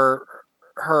her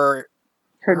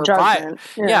judgment.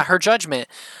 Her judgment.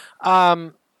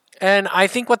 And I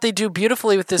think what they do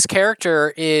beautifully with this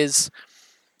character is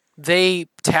they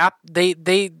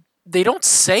don't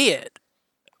say it,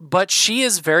 But she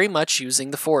is very much using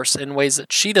the Force in ways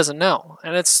that she doesn't know.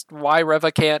 And it's why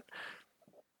Reva can't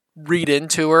read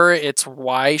into her. It's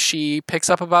why she picks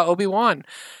up about Obi-Wan.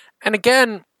 And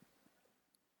again,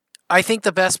 I think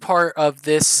the best part of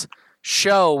this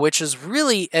show, which is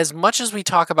really, as much as we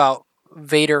talk about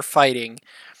Vader fighting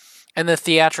and the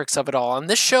theatrics of it all, and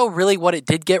this show really what it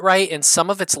did get right, and some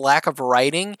of its lack of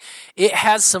writing, it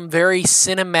has some very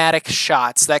cinematic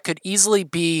shots that could easily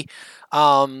be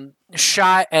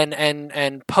shot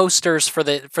and posters for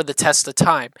the test of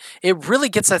time. It really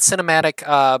gets that cinematic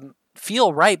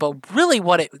feel right, but really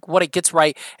what it gets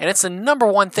right, and it's the number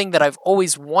one thing that I've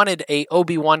always wanted a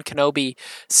Obi-Wan Kenobi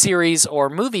series or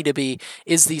movie to be,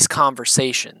 is these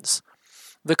conversations.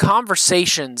 The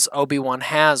conversations Obi-Wan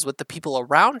has with the people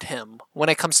around him, when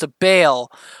it comes to Bail,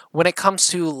 when it comes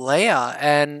to Leia,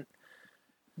 and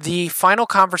the final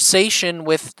conversation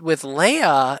with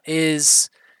Leia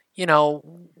is,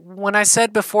 when I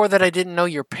said before that I didn't know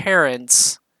your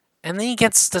parents, and then he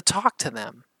gets to talk to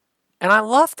them. And I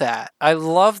love that. I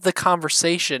love the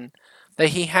conversation that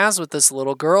he has with this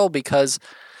little girl and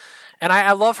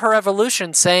I love her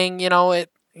evolution, saying,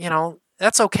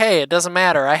 that's okay. It doesn't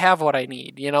matter. I have what I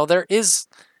need. There is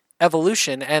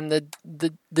evolution, and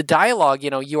the dialogue,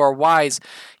 you are wise,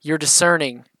 you're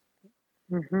discerning,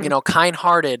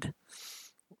 kind-hearted,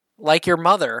 like your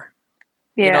mother.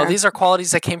 Yeah. These are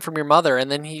qualities that came from your mother.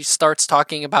 And then he starts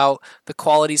talking about the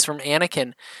qualities from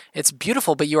Anakin. It's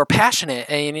beautiful, but you are passionate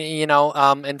and,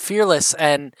 and fearless.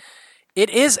 And it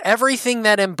is everything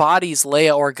that embodies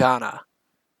Leia Organa.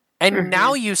 And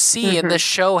now you see, and this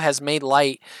show has made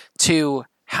light to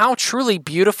how truly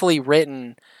beautifully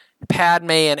written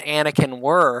Padme and Anakin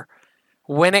were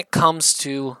when it comes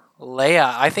to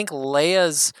Leia. I think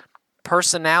Leia's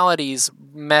personalities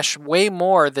mesh way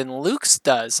more than Luke's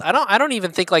does. I don't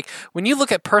even think, like, when you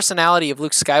look at personality of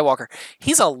Luke Skywalker,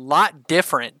 he's a lot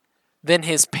different than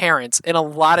his parents in a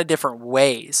lot of different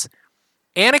ways.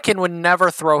 Anakin would never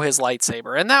throw his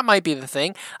lightsaber, and that might be the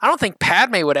thing. I don't think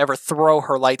Padme would ever throw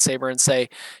her lightsaber and say,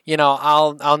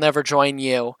 I'll never join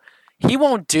you. He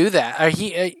won't do that.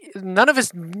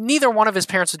 Neither one of his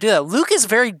parents would do that. Luke is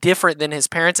very different than his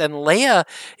parents, and Leia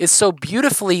is so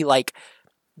beautifully, like,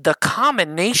 the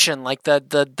combination, like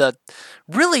the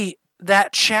really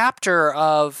that chapter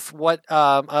of what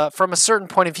from a certain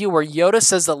point of view where Yoda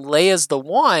says that Leia's the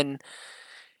one,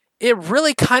 it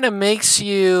really kind of makes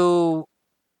you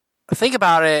think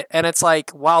about it, and it's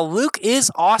like, while Luke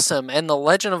is awesome and the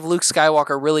legend of Luke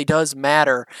Skywalker really does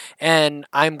matter, and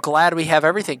I'm glad we have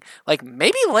everything, like,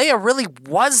 maybe Leia really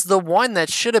was the one that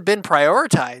should have been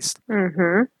prioritized.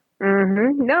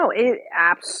 No, it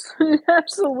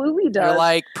absolutely does. You're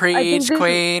like, preach,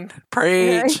 queen,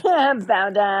 preach. Yeah, bow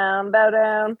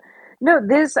down. No,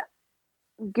 this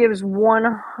gives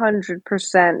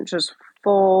 100% just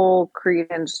full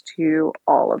credence to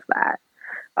all of that.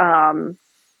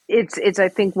 It's I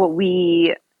think what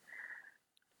we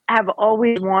have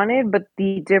always wanted, but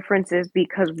the difference is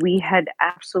because we had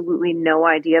absolutely no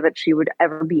idea that she would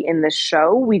ever be in this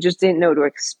show. We just didn't know to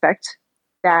expect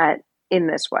that in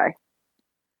this way.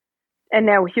 And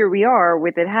now here we are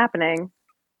with it happening.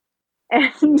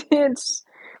 And it's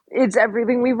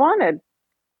everything we wanted.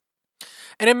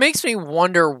 And it makes me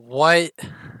wonder what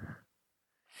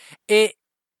it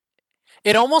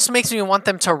almost makes me want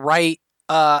them to write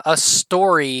a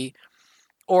story,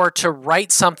 or to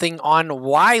write something on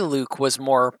why Luke was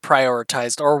more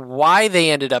prioritized, or why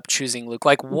they ended up choosing Luke.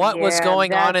 Like, what was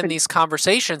going on in these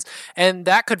conversations. And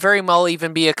that could very well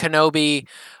even be a Kenobi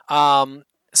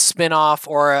spin-off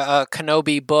or a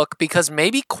Kenobi book, because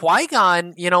maybe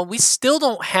Qui-Gon, we still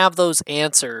don't have those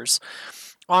answers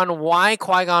on why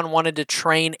Qui-Gon wanted to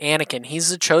train Anakin. He's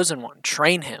the chosen one.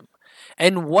 Train him.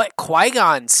 And what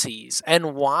Qui-Gon sees,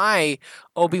 and why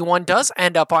Obi-Wan does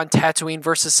end up on Tatooine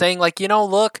versus saying, like,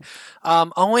 look,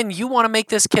 Owen, you want to make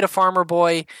this kid a farmer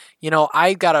boy.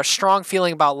 I've got a strong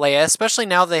feeling about Leia, especially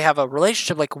now they have a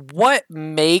relationship. Like, what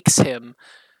makes him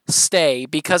stay?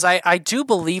 Because I do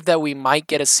believe that we might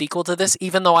get a sequel to this,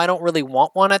 even though I don't really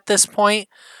want one at this point.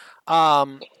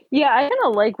 Yeah, I kind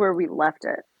of like where we left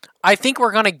it. I think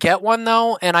we're going to get one,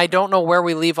 though, and I don't know where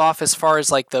we leave off as far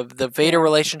as, like, the Vader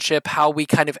relationship, how we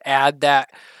kind of add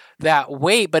that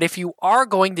weight. But if you are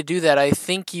going to do that, I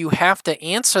think you have to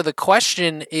answer the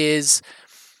question is,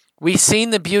 we've seen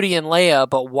the beauty in Leia,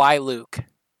 but why Luke?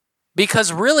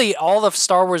 Because really, all of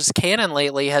Star Wars canon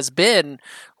lately has been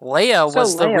Leia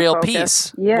was the real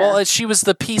piece. Yeah. Well, she was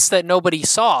the piece that nobody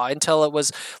saw until it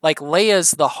was like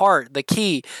Leia's the heart, the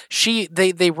key.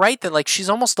 They write that like she's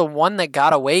almost the one that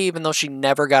got away, even though she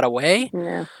never got away.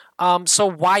 Yeah. So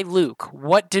why Luke?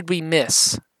 What did we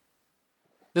miss?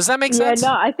 Does that make Yeah, sense?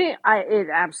 no, I think it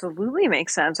absolutely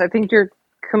makes sense. I think you're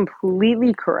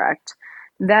completely correct.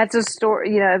 That's a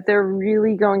story, if they're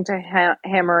really going to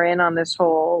hammer in on this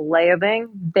whole Leia thing,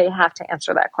 they have to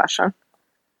answer that question.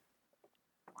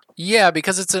 Yeah,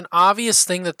 because it's an obvious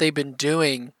thing that they've been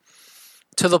doing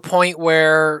to the point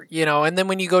where, and then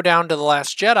when you go down to The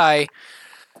Last Jedi,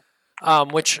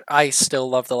 which I still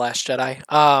love The Last Jedi,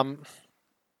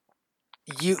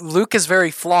 Luke is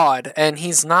very flawed, and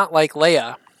he's not like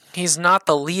Leia. He's not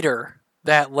the leader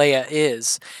that Leia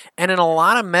is. And in a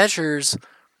lot of measures,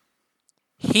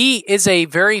 he is a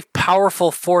very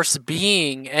powerful force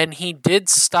being, and he did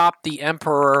stop the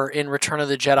Emperor in Return of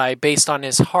the Jedi based on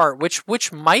his heart, which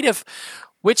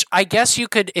I guess you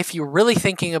could, if you're really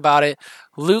thinking about it,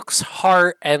 Luke's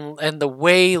heart and the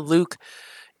way Luke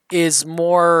is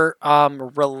more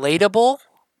relatable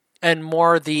and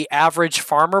more the average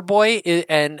farmer boy,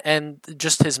 and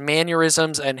just his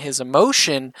mannerisms and his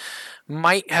emotion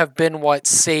might have been what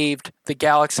saved the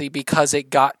galaxy, because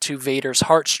it got to Vader's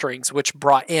heartstrings, which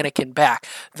brought Anakin back.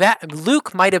 That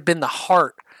Luke might have been the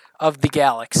heart of the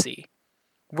galaxy,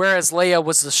 whereas Leia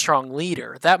was the strong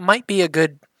leader. That might be a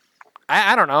good,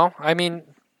 I don't know. I mean,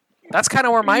 that's kind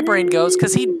of where my brain goes,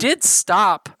 because he did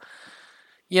stop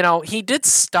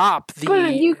the...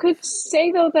 But you could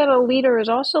say, though, that a leader is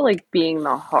also like being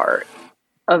the heart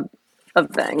of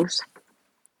things.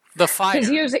 The fire.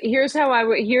 Because here's how I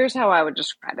would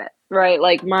describe it, right?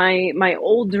 Like my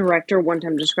old director one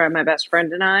time described my best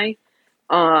friend and I,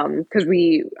 because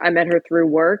I met her through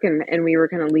work, and we were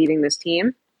kind of leading this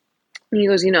team. And he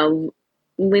goes,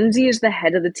 Lindsay is the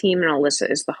head of the team and Alyssa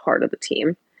is the heart of the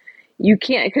team. You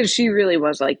can't, because she really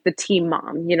was like the team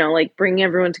mom, like bringing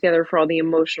everyone together for all the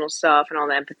emotional stuff and all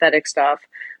the empathetic stuff.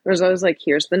 Whereas I was like,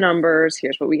 here's the numbers,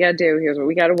 here's what we got to do, here's what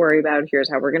we got to worry about,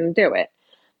 here's how we're going to do it.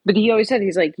 But he always said,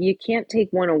 he's like, you can't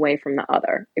take one away from the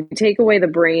other. If you take away the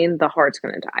brain, the heart's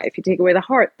going to die. If you take away the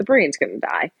heart, the brain's going to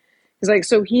die. He's like,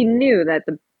 so he knew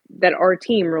that our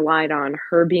team relied on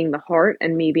her being the heart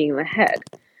and me being the head.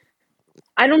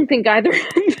 I don't think either of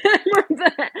them are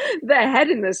the head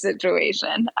in this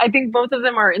situation. I think both of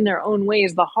them are in their own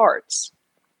ways the hearts.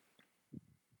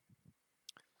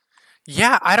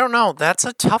 Yeah, I don't know. That's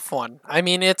a tough one. I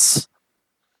mean,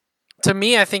 to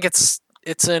me, I think it's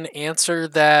an answer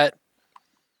that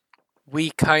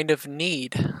we kind of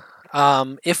need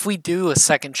if we do a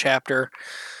second chapter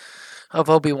of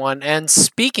Obi-Wan. And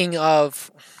speaking of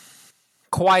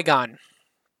Qui-Gon,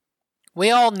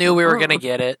 we all knew we were going to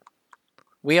get it.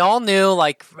 We all knew,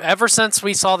 like, ever since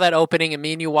we saw that opening and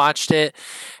me and you watched it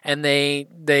and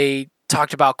they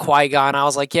talked about Qui-Gon, I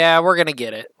was like, yeah, we're going to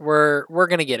get it. We're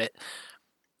going to get it.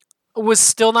 Was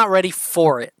still not ready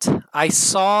for it. I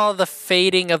saw the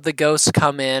fading of the ghost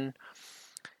come in,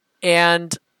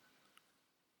 and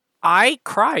I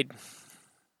cried.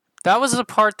 That was the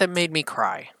part that made me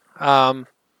cry.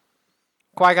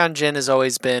 Qui-Gon Jinn has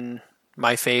always been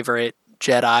my favorite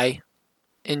Jedi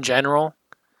in general.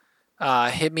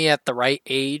 Hit me at the right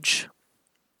age.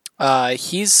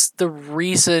 He's the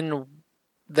reason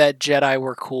that Jedi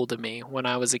were cool to me when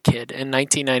I was a kid in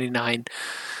 1999.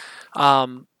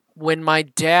 When my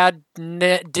dad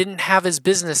didn't have his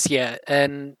business yet,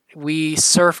 and we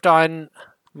surfed on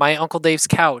my Uncle Dave's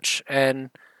couch,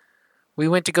 and we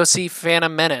went to go see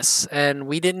Phantom Menace, and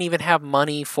we didn't even have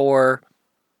money for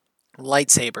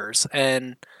lightsabers.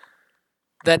 And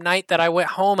that night that I went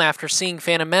home after seeing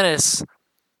Phantom Menace,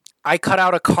 I cut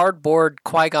out a cardboard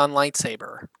Qui-Gon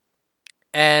lightsaber,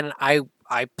 and I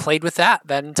played with that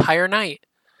entire night.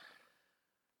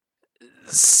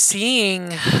 Seeing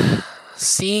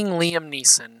Liam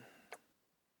Neeson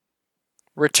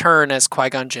return as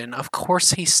Qui-Gon Jinn, of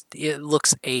course it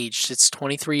looks aged. It's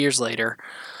 23 years later.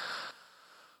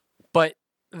 But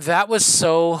that was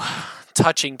so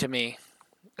touching to me.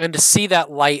 And to see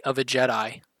that light of a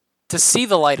Jedi, to see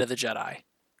the light of the Jedi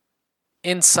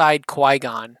inside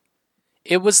Qui-Gon,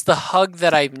 it was the hug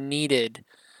that I've needed.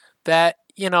 That,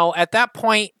 at that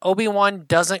point, Obi-Wan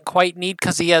doesn't quite need,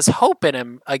 because he has hope in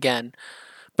him again.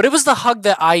 But it was the hug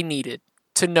that I needed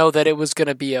to know that it was going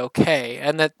to be okay,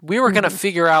 and that we were going to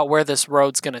figure out where this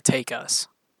road's going to take us.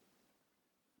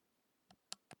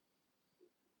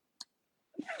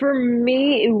 For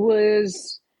me, it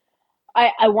was...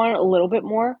 I wanted a little bit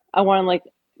more. I wanted,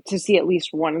 to see at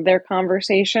least one of their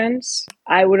conversations.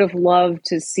 I would have loved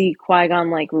to see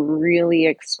Qui-Gon, really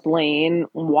explain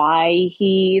why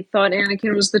he thought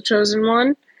Anakin was the chosen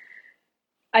one.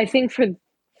 I think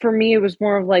for me, it was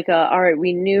more of all right,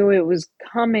 we knew it was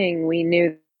coming. We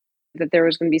knew that there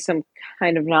was going to be some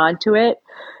kind of nod to it,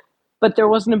 but there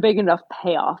wasn't a big enough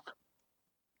payoff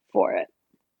for it.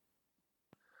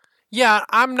 Yeah,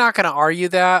 I'm not going to argue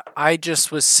that. I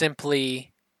just was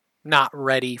simply not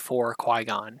ready for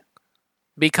Qui-Gon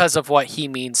because of what he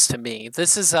means to me.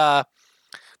 This is a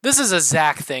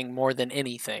Zach thing more than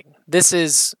anything. This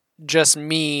is just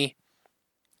me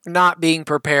not being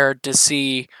prepared to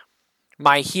see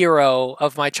my hero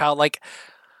of my child. Like,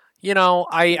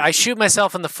 I shoot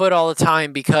myself in the foot all the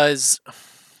time because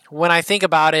when I think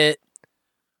about it,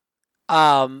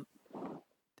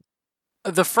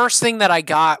 the first thing that I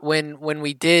got when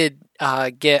we did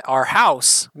get our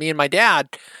house, me and my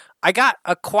dad, I got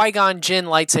a Qui-Gon Jinn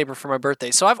lightsaber for my birthday.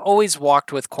 So I've always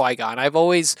walked with Qui-Gon. I've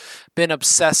always been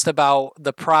obsessed about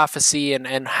the prophecy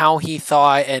and how he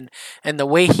thought and the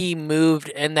way he moved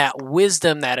and that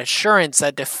wisdom, that assurance,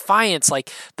 that defiance,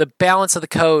 like the balance of the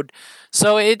code.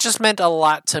 So it just meant a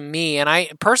lot to me. And I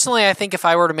think if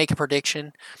I were to make a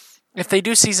prediction, if they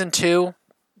do season 2,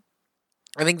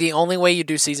 I think the only way you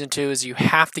do season 2 is you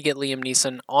have to get Liam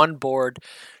Neeson on board,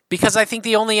 because I think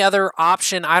the only other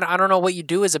option, I don't know what you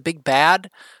do, is a big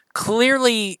bad.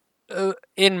 Clearly,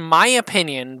 in my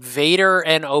opinion, Vader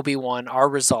and Obi-Wan are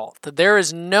resolved. There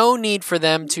is no need for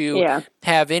them to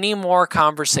have any more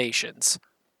conversations.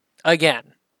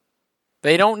 Again,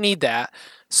 they don't need that.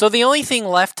 So the only thing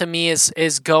left to me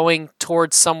is going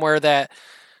towards somewhere that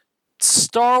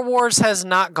Star Wars has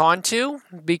not gone to,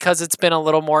 because it's been a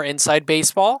little more inside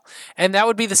baseball, and that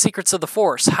would be the secrets of the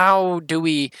Force. How do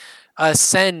we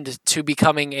ascend to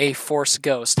becoming a Force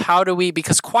ghost? How do we,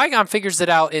 because Qui-Gon figures it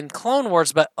out in Clone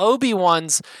Wars, but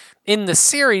Obi-Wan's in the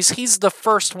series, he's the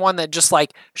first one that just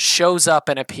like shows up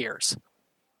and appears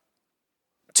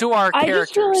to our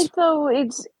characters. I just feel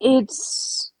like, though,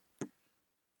 it's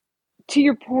to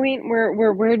your point,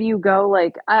 where do you go?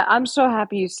 Like, I'm so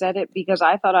happy you said it, because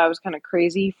I thought I was kind of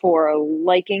crazy for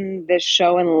liking this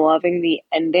show and loving the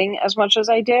ending as much as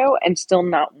I do and still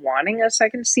not wanting a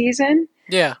second season.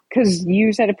 Yeah. Because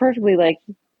you said it perfectly. Like,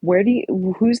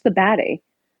 who's the baddie?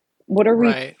 What are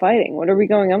we fighting? What are we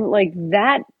going on? Like,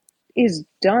 that is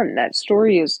done. That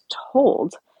story is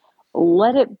told.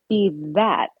 Let it be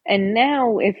that. And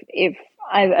now, if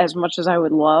as much as I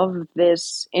would love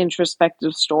this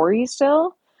introspective story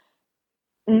still,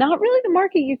 not really the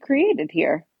market you created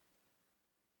here.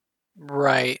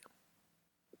 Right.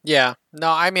 Yeah.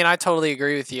 No, I mean, I totally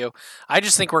agree with you. I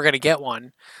just think we're going to get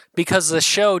one because the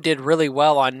show did really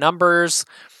well on numbers.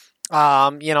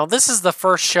 This is the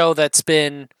first show that's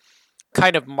been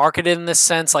kind of marketed in this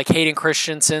sense. Like Hayden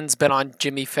Christensen's been on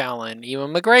Jimmy Fallon.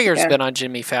 Ewan McGregor's been on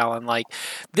Jimmy Fallon. Like,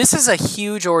 this is a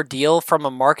huge ordeal from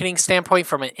a marketing standpoint,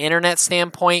 from an internet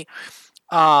standpoint.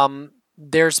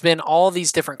 There's been all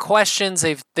these different questions.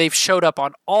 They've showed up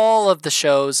on all of the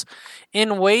shows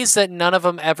in ways that none of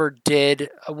them ever did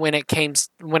when it came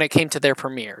to their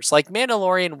premieres. Like,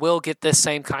 Mandalorian will get this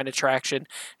same kind of traction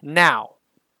now,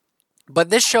 but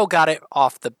this show got it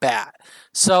off the bat.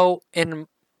 So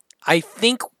I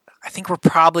think we're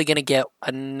probably going to get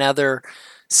another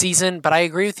season, but I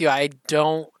agree with you.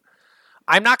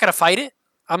 I'm not going to fight it.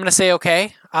 I'm going to say,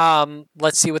 okay,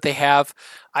 let's see what they have.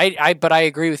 But I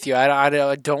agree with you.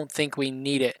 I don't think we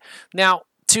need it. Now,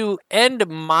 to end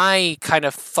my kind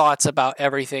of thoughts about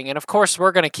everything, and of course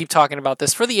we're going to keep talking about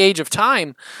this for the age of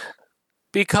time,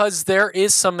 because there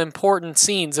is some important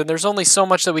scenes, and there's only so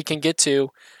much that we can get to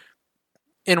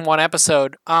in one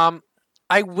episode.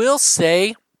 I will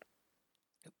say,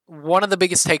 one of the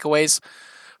biggest takeaways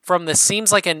from this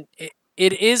seems like it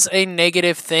is a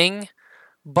negative thing,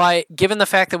 but given the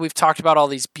fact that we've talked about all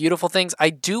these beautiful things, I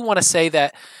do want to say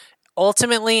that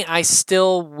ultimately I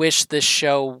still wish this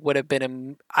show would have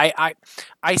been I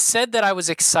said that I was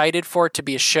excited for it to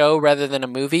be a show rather than a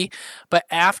movie, but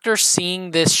after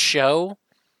seeing this show,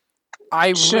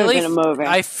 I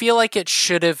feel like it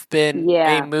should have been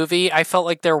a movie. I felt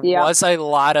like there was a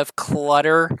lot of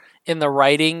clutter in the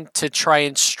writing to try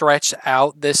and stretch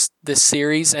out this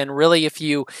series, and really if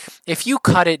you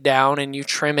cut it down and you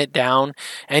trim it down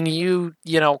and you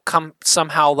come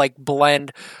somehow like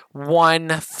blend 1,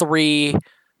 3,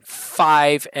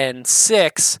 5, and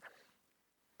 6,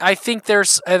 I think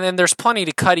there's plenty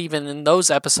to cut even in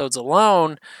those episodes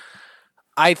alone.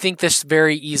 I think this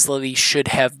very easily should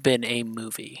have been a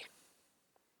movie.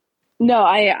 No,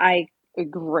 I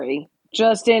agree.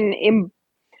 Just in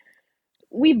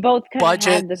we both kind of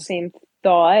had the same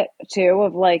thought too,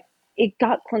 of like, it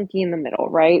got clunky in the middle,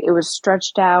 right? It was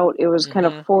stretched out. It was kind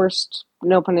of forced,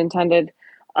 no pun intended,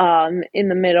 in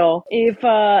the middle. If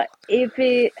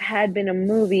it had been a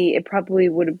movie, it probably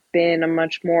would have been a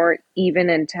much more even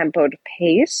and tempoed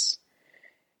pace.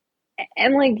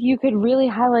 And like, you could really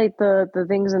highlight the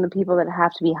things and the people that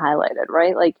have to be highlighted,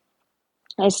 right? Like,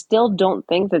 I still don't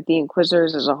think that the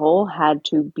Inquisitors as a whole had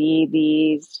to be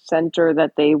the center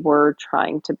that they were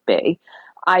trying to be.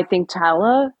 I think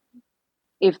Tala,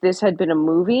 if this had been a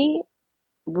movie,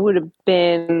 would have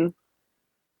been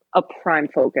a prime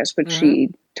focus, which she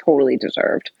totally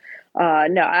deserved.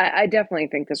 No, I definitely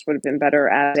think this would have been better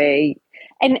as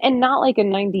and not like a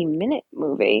 90-minute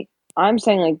movie. I'm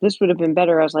saying like this would have been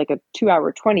better as like a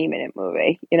 2-hour, 20-minute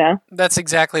movie, you know? That's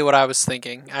exactly what I was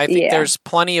thinking. I think there's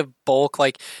plenty of bulk.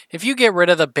 Like, if you get rid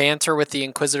of the banter with the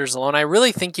Inquisitors alone, I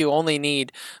really think you only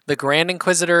need the Grand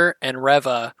Inquisitor and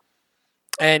Reva.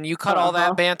 And you cut all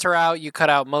that banter out. You cut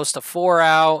out most of 4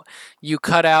 out. You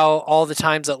cut out all the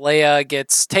times that Leia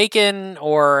gets taken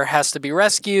or has to be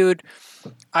rescued.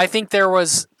 I think there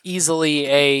was easily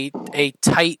a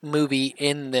tight movie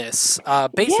in this,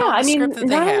 based on the script that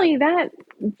they had. Not only that,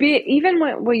 even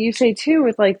what you say too,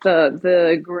 with like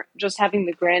the just having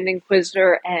the Grand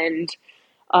Inquisitor and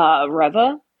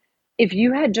Reva. If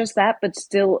you had just that, but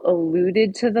still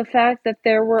alluded to the fact that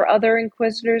there were other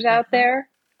Inquisitors out there,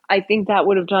 I think that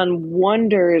would have done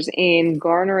wonders in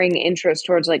garnering interest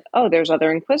towards like, oh, there's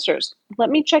other Inquisitors. Let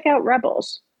me check out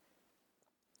Rebels.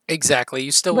 Exactly.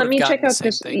 You still would have gotten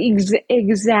the same thing.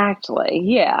 Exactly.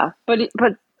 Yeah. But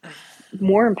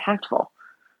more impactful.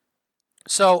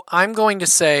 So I'm going to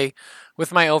say,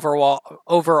 with my overall,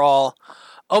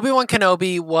 Obi-Wan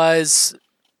Kenobi was,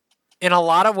 in a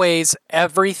lot of ways,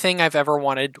 everything I've ever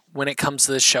wanted when it comes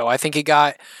to this show. I think it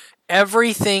got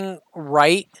everything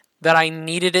right that I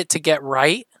needed it to get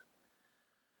right.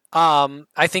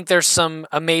 I think there's some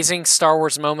amazing Star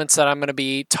Wars moments that I'm going to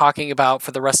be talking about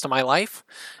for the rest of my life.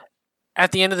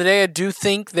 At the end of the day, I do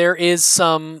think there is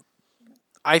some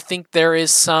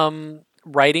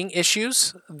writing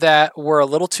issues that were a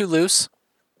little too loose.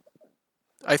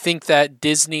 I think that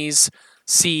Disney's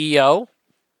CEO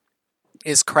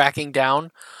is cracking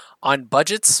down on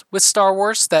budgets with Star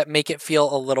Wars that make it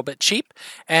feel a little bit cheap.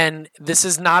 And this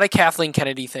is not a Kathleen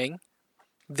Kennedy thing.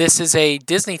 This is a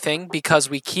Disney thing because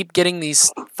we keep getting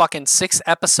these fucking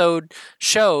 6-episode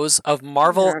shows of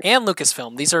Marvel and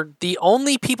Lucasfilm. These are the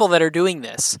only people that are doing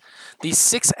this. These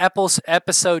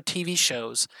 6-episode TV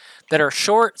shows that are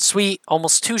short, sweet,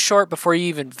 almost too short before you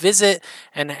even visit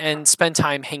and spend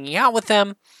time hanging out with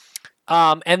them.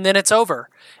 And then it's over.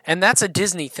 And that's a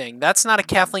Disney thing. That's not a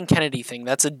Kathleen Kennedy thing.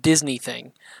 That's a Disney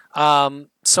thing.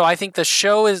 So I think the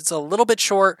show is a little bit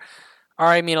short.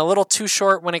 A little too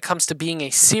short when it comes to being a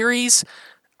series.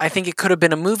 I think it could have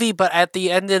been a movie, but at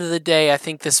the end of the day, I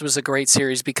think this was a great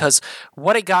series because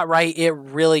what it got right, it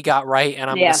really got right, and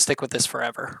I'm going to stick with this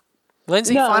forever.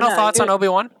 Lindsay, final thoughts on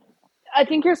Obi-Wan? I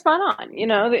think you're spot on. You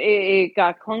know, it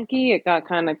got clunky, it got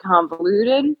kind of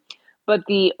convoluted, but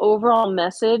the overall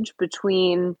message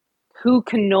between who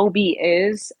Kenobi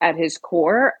is at his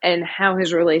core and how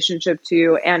his relationship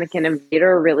to Anakin and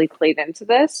Vader really played into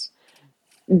this,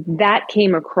 that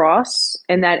came across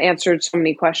and that answered so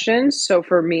many questions. So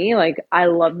for me, like, I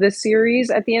love this series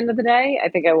at the end of the day. I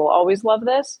think I will always love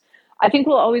this. I think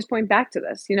we'll always point back to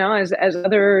this, you know, as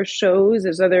other shows,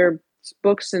 as other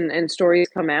books and stories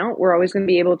come out, we're always going to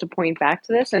be able to point back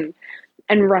to this and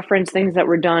reference things that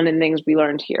were done and things we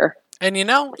learned here. And, you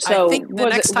know, so I think the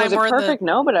next time we're perfect?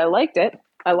 No, but I liked it.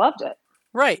 I loved it.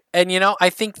 Right. And, you know, I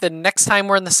think the next time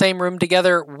we're in the same room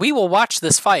together, we will watch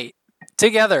this fight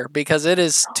together because it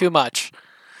is too much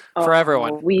for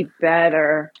everyone. We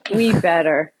better.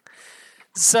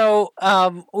 So,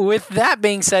 with that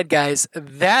being said, guys,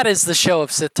 that is the show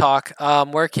of Sith Talk.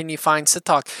 Where can you find Sith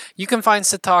Talk? You can find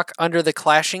Sith Talk under the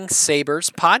Clashing Sabers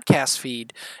podcast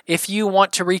feed. If you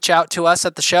want to reach out to us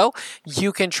at the show,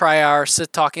 you can try our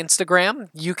Sith Talk Instagram.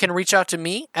 You can reach out to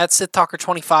me at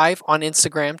SithTalker25 on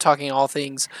Instagram, talking all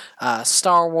things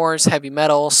Star Wars, heavy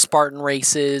metal, Spartan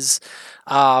races,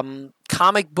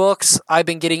 comic books. I've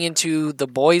been getting into The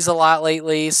Boys a lot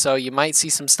lately, so you might see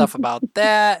some stuff about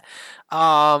that.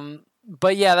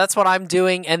 But yeah, that's what I'm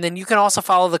doing. And then you can also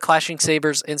follow the Clashing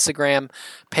Sabers Instagram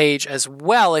page as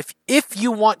well. If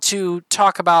you want to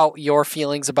talk about your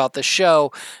feelings about the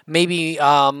show, maybe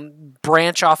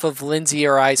branch off of Lindsay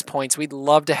or I's points, we'd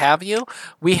love to have you.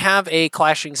 We have a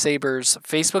Clashing Sabers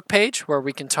Facebook page where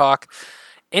we can talk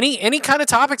any kind of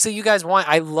topics that you guys want.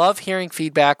 I love hearing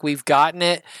feedback. We've gotten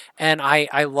it, and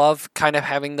I love kind of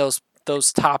having those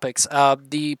topics.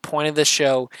 The point of this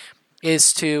show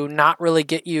is to not really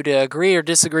get you to agree or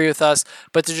disagree with us,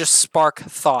 but to just spark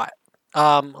thought.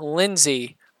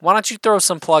 Lindsay, why don't you throw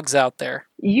some plugs out there?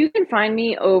 You can find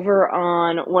me over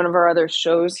on one of our other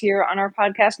shows here on our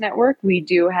podcast network. We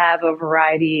do have a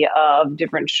variety of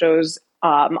different shows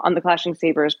on the Clashing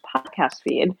Sabers podcast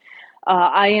feed.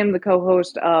 I am the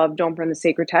co-host of Don't Burn the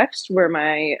Sacred Text, where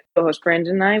my co-host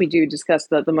Brandon and I, we do discuss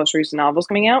the most recent novels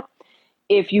coming out.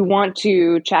 If you want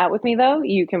to chat with me, though,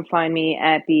 you can find me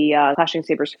at the Clashing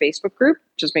Sabers Facebook group.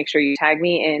 Just make sure you tag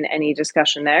me in any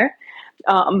discussion there.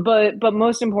 But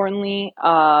most importantly,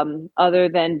 other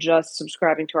than just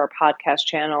subscribing to our podcast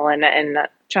channel and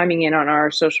chiming in on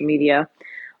our social media,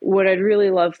 what I'd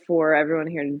really love for everyone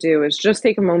here to do is just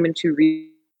take a moment to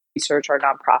research our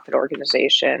nonprofit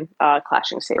organization,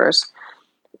 Clashing Sabers.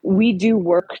 We do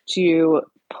work to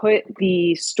put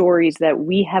the stories that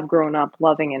we have grown up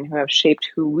loving and who have shaped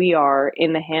who we are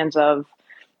in the hands of,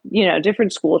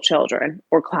 different school children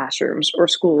or classrooms or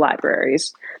school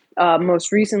libraries.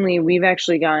 Most recently, we've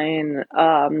actually gotten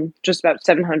just about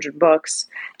 700 books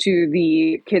to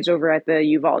the kids over at the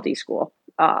Uvalde School.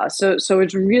 So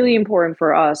it's really important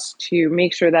for us to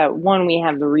make sure that, one, we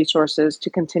have the resources to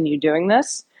continue doing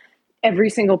this.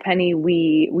 Every single penny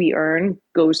we earn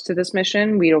goes to this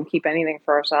mission. We don't keep anything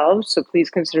for ourselves. So please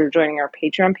consider joining our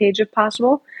Patreon page if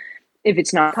possible. If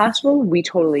it's not possible, we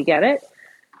totally get it.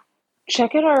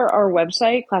 Check out our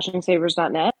website,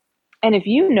 clashingsabers.net. And if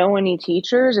you know any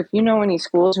teachers, if you know any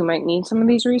schools who might need some of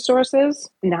these resources,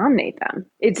 nominate them.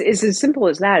 It's as simple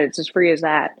as that. It's as free as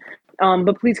that.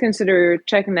 But please consider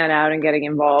checking that out and getting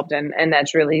involved. And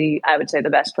that's really, I would say,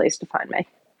 the best place to find me.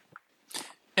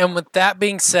 And with that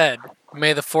being said,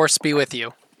 may the Force be with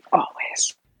you.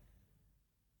 Always.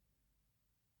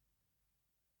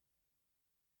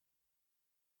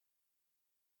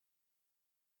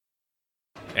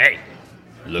 Hey,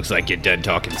 looks like you're done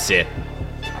talking Sith.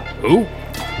 Who?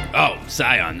 Oh,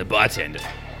 Scion, the bartender.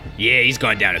 Yeah, he's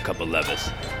gone down a couple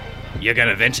levels. You're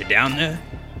gonna venture down there?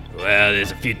 Well,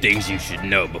 there's a few things you should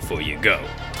know before you go.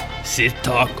 Sith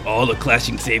Talk, all the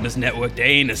Clashing Sabers network, they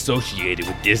ain't associated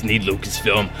with Disney,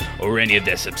 Lucasfilm, or any of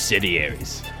their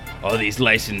subsidiaries. All these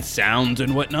licensed sounds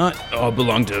and whatnot all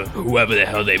belong to whoever the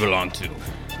hell they belong to.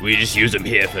 We just use them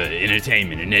here for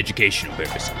entertainment and educational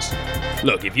purposes.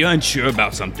 Look, if you're unsure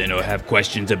about something or have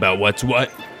questions about what's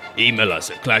what, email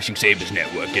us at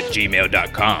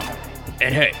clashingsabersnetwork@gmail.com.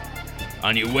 And hey,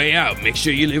 on your way out, make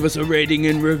sure you leave us a rating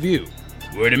and review.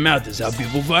 Word of mouth is how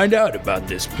people find out about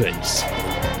this place.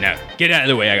 Now, get out of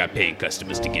the way, I got paying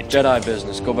customers to get to. Jedi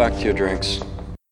business, go back to your drinks.